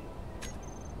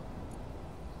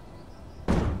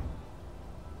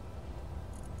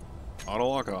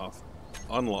 auto-lock off,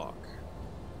 unlock.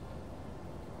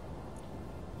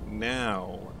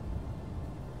 Now,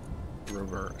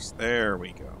 reverse. There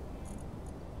we go.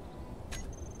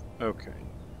 Okay.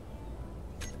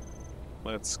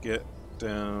 Let's get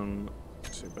down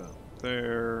to about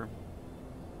there.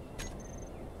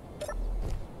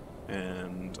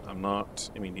 And I'm not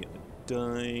immediately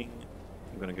dying.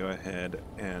 I'm going to go ahead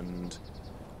and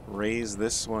raise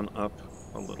this one up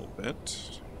a little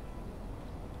bit.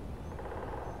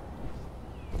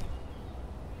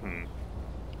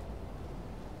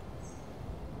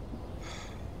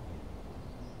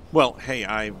 Well, hey,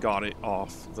 I've got it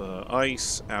off the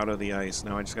ice, out of the ice.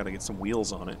 Now I just got to get some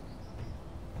wheels on it.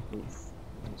 Oof,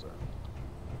 there's a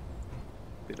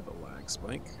bit of a lag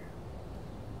spike.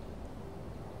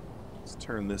 Let's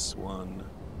turn this one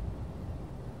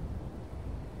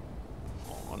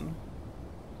on.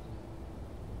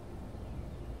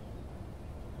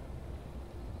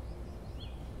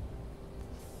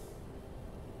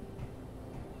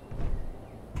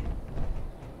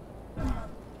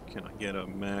 Can I get a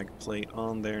mag plate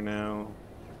on there now?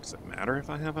 Does it matter if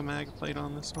I have a mag plate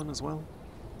on this one as well?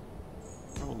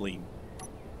 Probably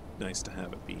nice to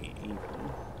have it be even.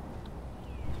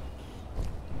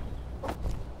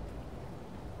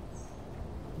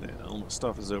 Then all my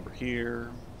stuff is over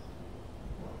here.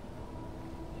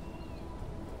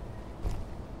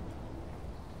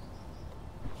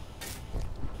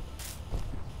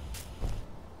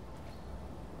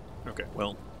 Okay,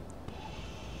 well,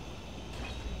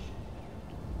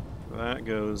 that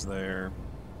goes there.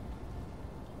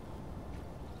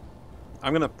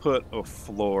 I'm going to put a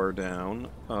floor down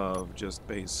of just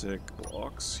basic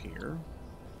blocks here.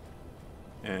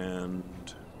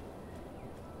 And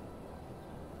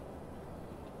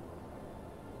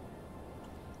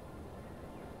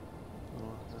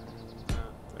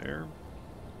there.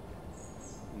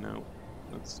 No,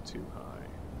 that's too high.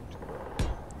 Too low.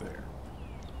 There.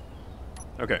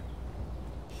 Okay.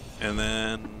 And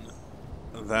then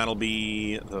that'll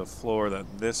be the floor that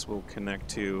this will connect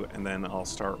to, and then I'll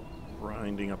start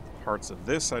grinding up the parts of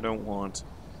this I don't want.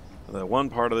 The one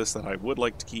part of this that I would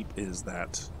like to keep is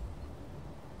that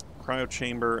cryo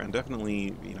chamber, and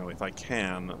definitely, you know, if I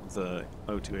can, the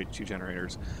O2H2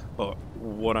 generators. But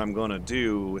what I'm going to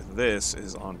do with this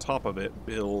is, on top of it,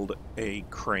 build a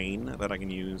crane that I can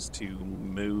use to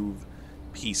move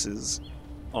pieces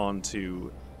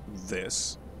onto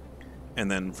this. And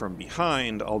then from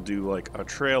behind, I'll do like a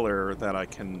trailer that I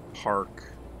can park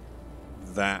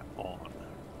that on,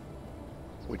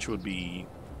 which would be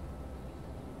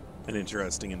an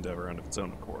interesting endeavor on its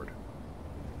own accord.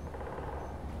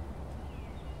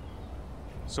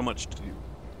 So much to do.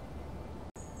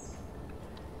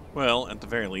 Well, at the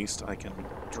very least, I can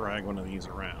drag one of these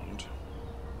around.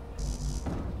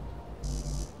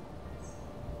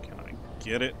 Can I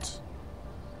get it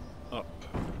up?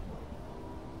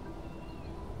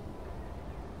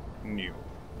 No.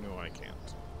 No, I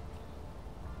can't.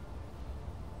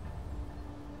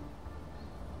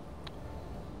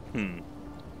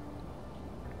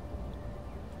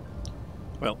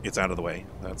 Well, it's out of the way.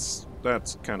 That's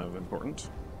kind of important.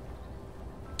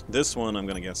 This one, I'm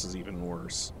going to guess, is even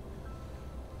worse.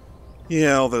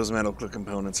 Yeah, all those metal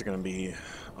components are going to be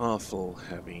awful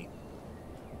heavy.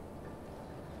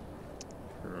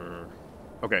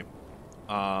 Okay.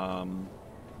 I'm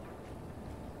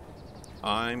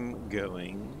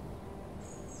going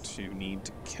to need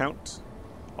to count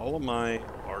all of my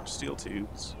large steel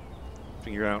tubes,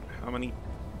 figure out how many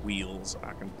wheels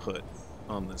I can put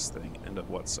on this thing and of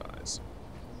what size.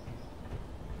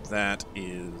 That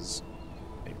is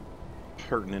a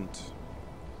pertinent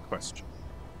question.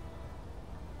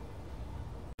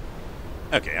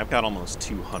 Okay, I've got almost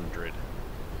 200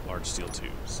 large steel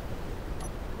tubes.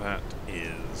 That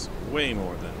is way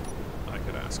more than I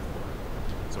could ask for.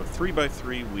 So a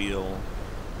 3x3 wheel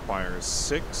requires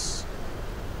 6.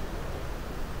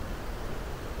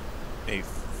 A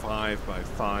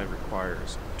 5x5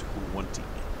 requires 20.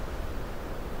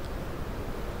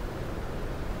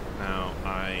 Now,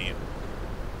 I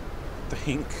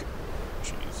think...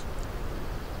 Jeez.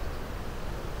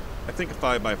 I think a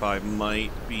 5x5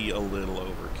 might be a little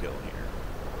overkill here.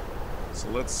 So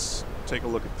let's take a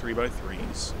look at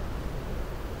 3x3s.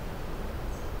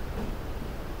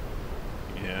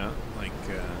 Yeah, like,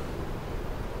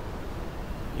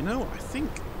 you know, I think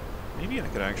maybe I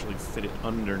could actually fit it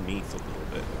underneath a little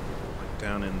bit, like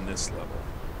down in this level.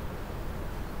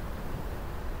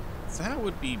 That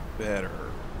would be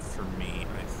better for me,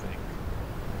 I think.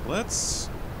 Let's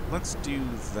do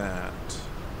that.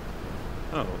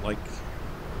 Oh, like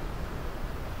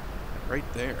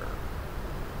right there.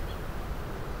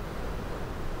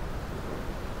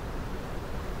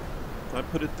 If I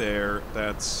put it there,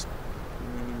 that's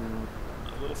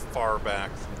a little far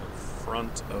back from the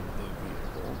front of the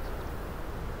vehicle.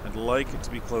 I'd like it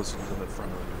to be closer to the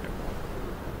front of the vehicle.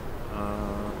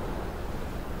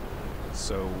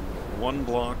 So one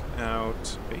block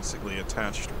out, basically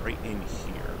attached right in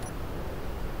here.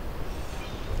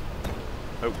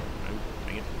 Oh, no,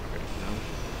 dang it. Okay, no.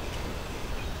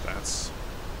 That's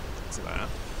that.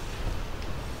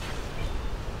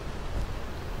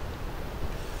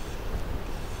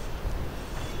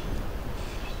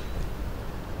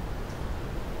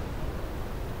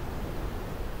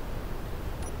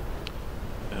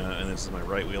 And this is my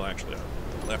right wheel, actually,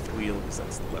 the left wheel, because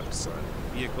that's the left side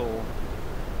of the vehicle.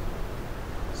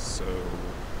 So,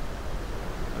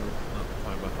 not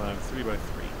 5x5, 3x3.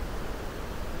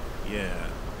 Yeah,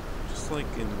 just like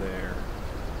in there.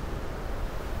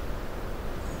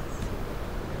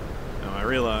 Now I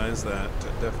realize that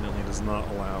definitely does not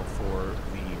allow for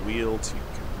the wheel to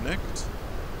connect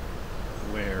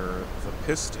where the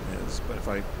piston is, but if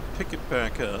I pick it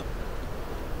back up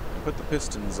and put the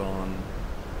pistons on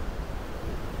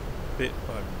bit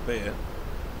by bit,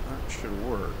 that should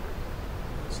work.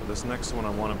 So this next one, I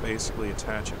want to basically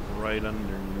attach it right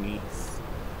underneath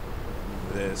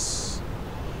this.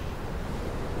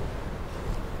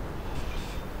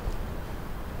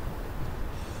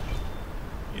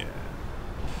 Yeah.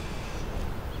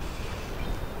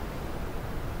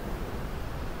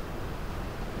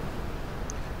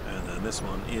 And then this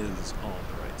one is on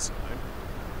the right side.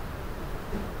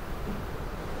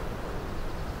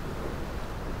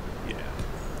 Yeah,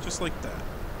 just like that.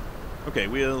 Okay,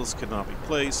 wheels could not be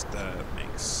placed, that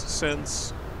makes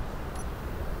sense.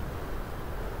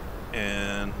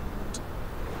 And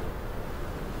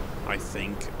I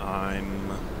think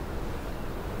I'm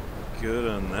good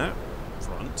on that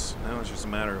front. Now it's just a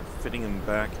matter of fitting them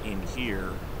back in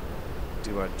here.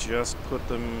 Do I just put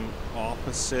them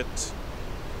opposite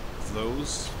of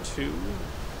those two,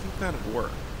 I think that'd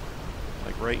work.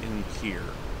 Like right in here.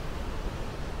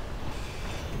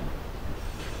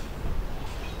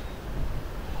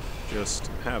 Just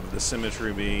have the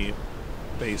symmetry be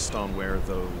based on where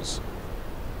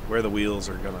the wheels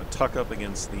are gonna tuck up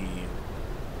against the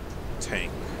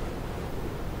tank.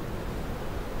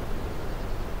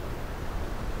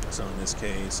 So in this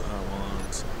case, I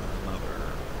want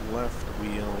another left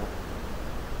wheel,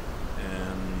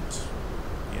 and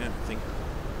yeah, I think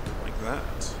like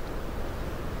that.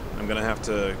 I'm gonna have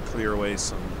to clear away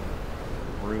some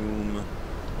room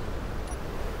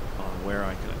on where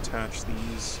I can attach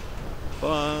these,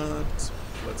 but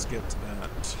let's get to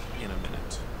that in a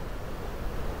minute.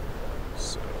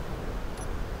 So,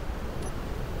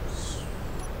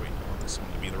 wait, I want this one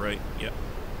to be the right, yep.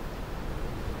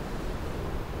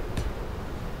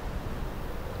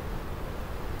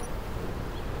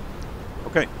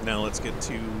 Okay, now let's get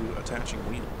to attaching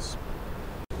wheels.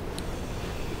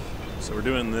 So we're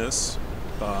doing this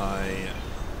by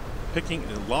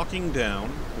locking down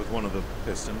with one of the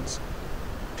pistons,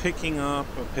 picking up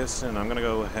a piston. I'm going to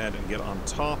go ahead and get on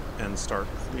top and start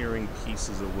clearing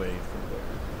pieces away from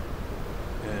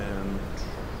there. And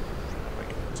how do I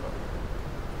get on top?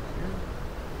 Here.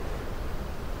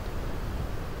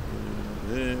 And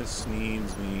this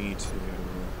needs me to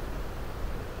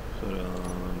put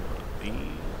on these.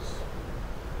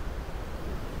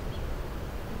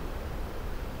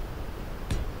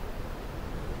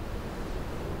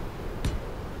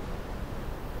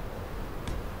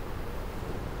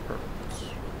 Perfect.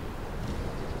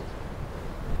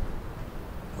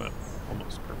 Well,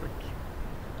 almost perfect.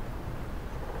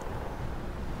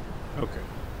 Okay.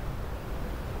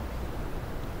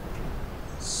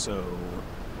 So,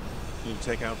 you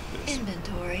take out this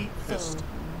Inventory full. piston.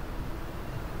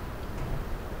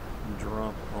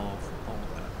 Drop off all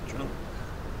that junk.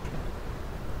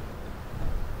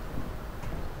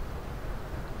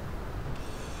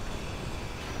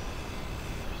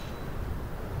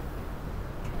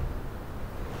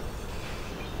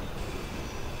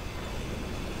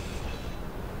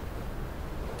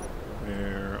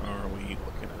 Where are we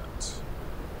looking at?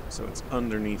 So it's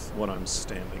underneath what I'm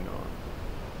standing on.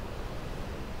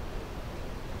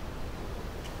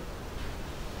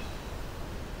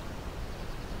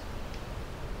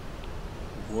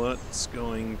 What's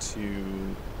going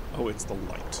to... Oh, it's the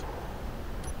light.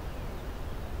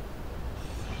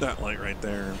 That light right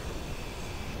there.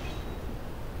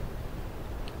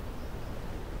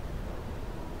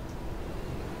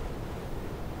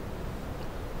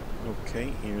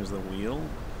 Okay, here's the wheel.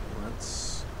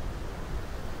 Let's...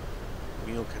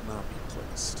 Wheel cannot be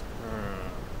placed.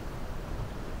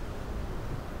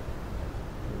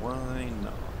 Why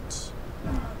not?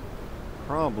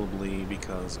 Probably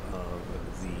because of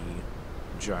the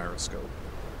gyroscope.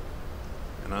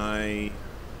 And I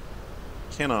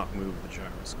cannot move the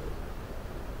gyroscope.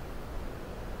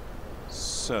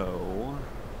 So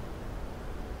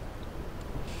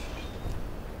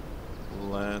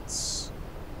let's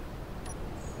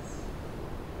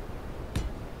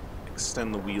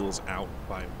extend the wheels out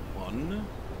by 1.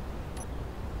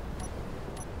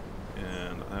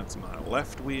 And that's my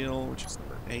left wheel, which is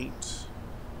number 8.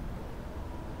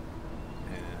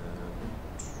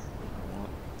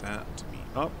 That to be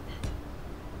up,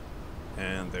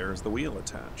 and there's the wheel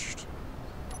attached.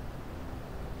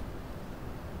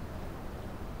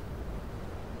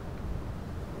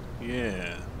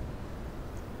 Yeah.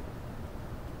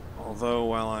 Although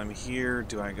while I'm here,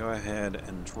 do I go ahead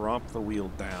and drop the wheel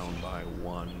down by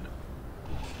 1?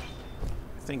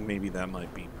 I think maybe that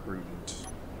might be prudent.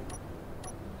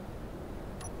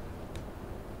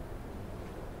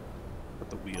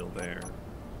 Put the wheel there.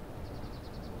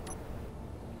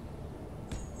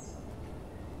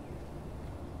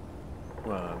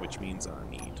 Which means I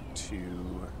need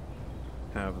to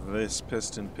have this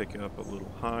piston pick up a little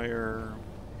higher.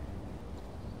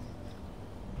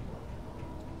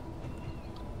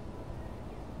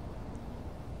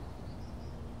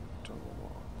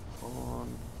 Double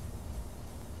on.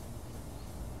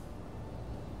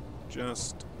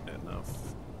 Just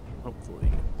enough,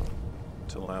 hopefully,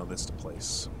 to allow this to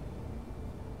place.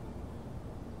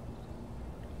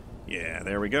 Yeah,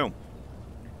 there we go.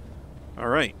 All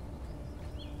right.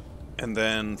 And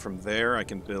then from there, I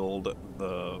can build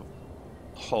the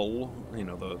hull, you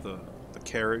know, the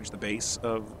carriage, the base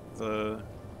of the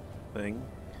thing.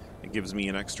 It gives me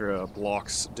an extra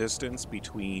block's distance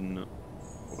between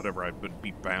whatever I would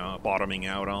be bottoming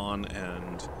out on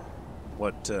and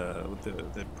what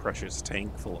the precious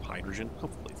tank full of hydrogen,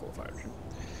 hopefully full of hydrogen.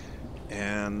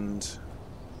 And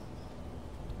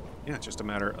yeah, it's just a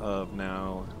matter of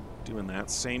now doing that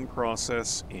same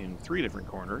process in 3 different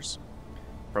corners.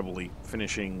 Probably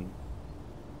finishing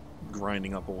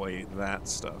grinding up away that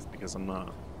stuff, because I'm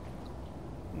not...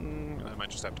 I might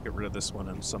just have to get rid of this one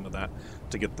and some of that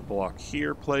to get the block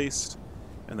here placed.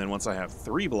 And then once I have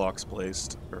 3 blocks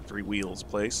placed, or 3 wheels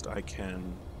placed, I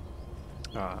can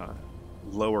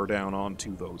lower down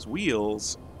onto those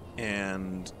wheels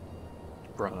and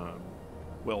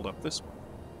weld up this one.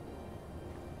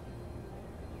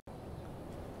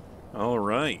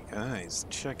 Alright, guys,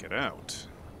 check it out.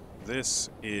 This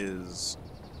is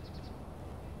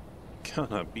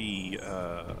gonna be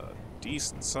a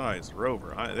decent-sized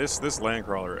rover. This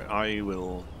Landcrawler,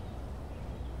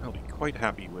 I'll be quite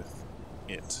happy with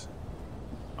it,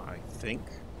 I think.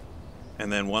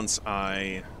 And then once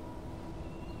I...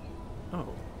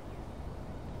 Oh.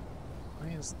 Why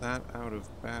is that out of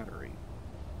battery?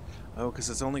 Oh, because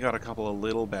it's only got a couple of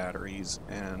little batteries,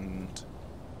 and...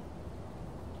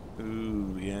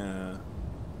 Ooh, yeah.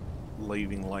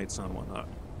 Leaving lights on, whatnot.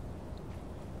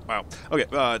 Wow.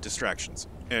 Okay, distractions.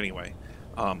 Anyway,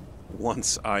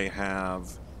 once I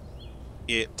have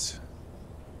it...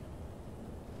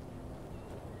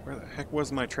 Where the heck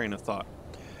was my train of thought?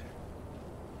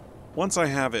 Once I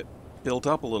have it built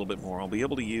up a little bit more, I'll be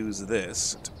able to use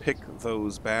this to pick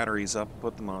those batteries up,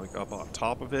 put them up on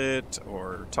top of it,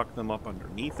 or tuck them up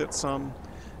underneath it some,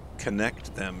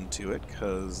 connect them to it,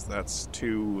 because that's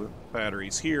 2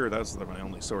 batteries here. That's my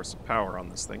only source of power on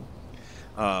this thing.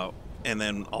 And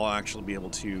then I'll actually be able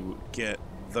to get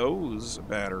those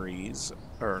batteries,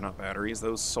 or not batteries,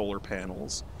 those solar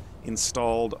panels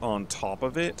installed on top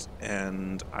of it,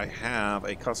 and I have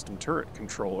a custom turret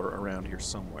controller around here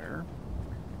somewhere.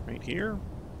 Right here?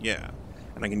 Yeah.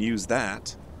 And I can use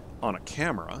that on a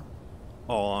camera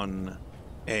on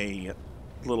a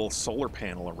little solar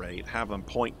panel array, have them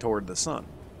point toward the sun.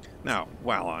 Now,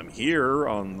 while I'm here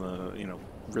on the,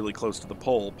 really close to the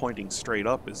pole, pointing straight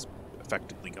up is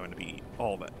effectively going to be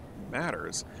all that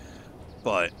matters,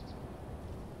 but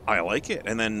I like it.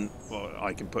 And then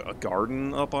I can put a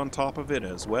garden up on top of it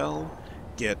as well,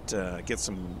 get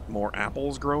some more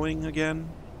apples growing again.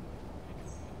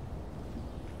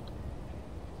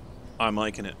 I'm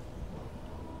liking it.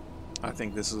 I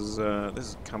think this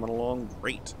is coming along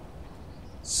great.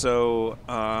 So,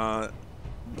 but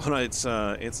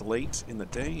it's late in the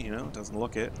day, it doesn't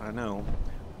look it, I know,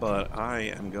 but I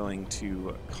am going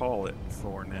to call it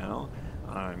for now.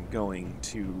 I'm going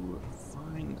to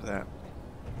find that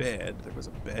bed. There was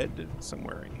a bed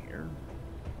somewhere in here.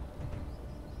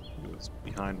 It was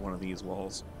behind one of these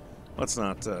walls. Let's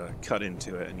not cut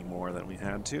into it any more than we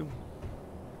had to.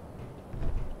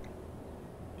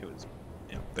 It was,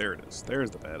 there it is. There's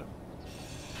the bed.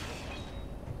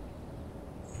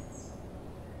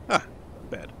 Ah,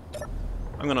 bed.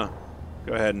 I'm gonna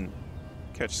go ahead and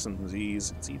catch some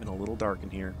Z's. It's even a little dark in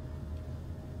here.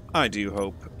 I do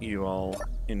hope you all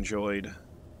enjoyed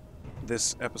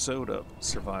this episode of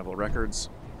Survival Records.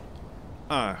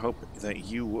 I hope that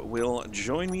you will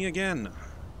join me again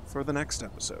for the next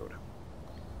episode.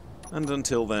 And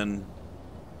until then,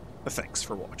 thanks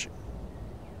for watching.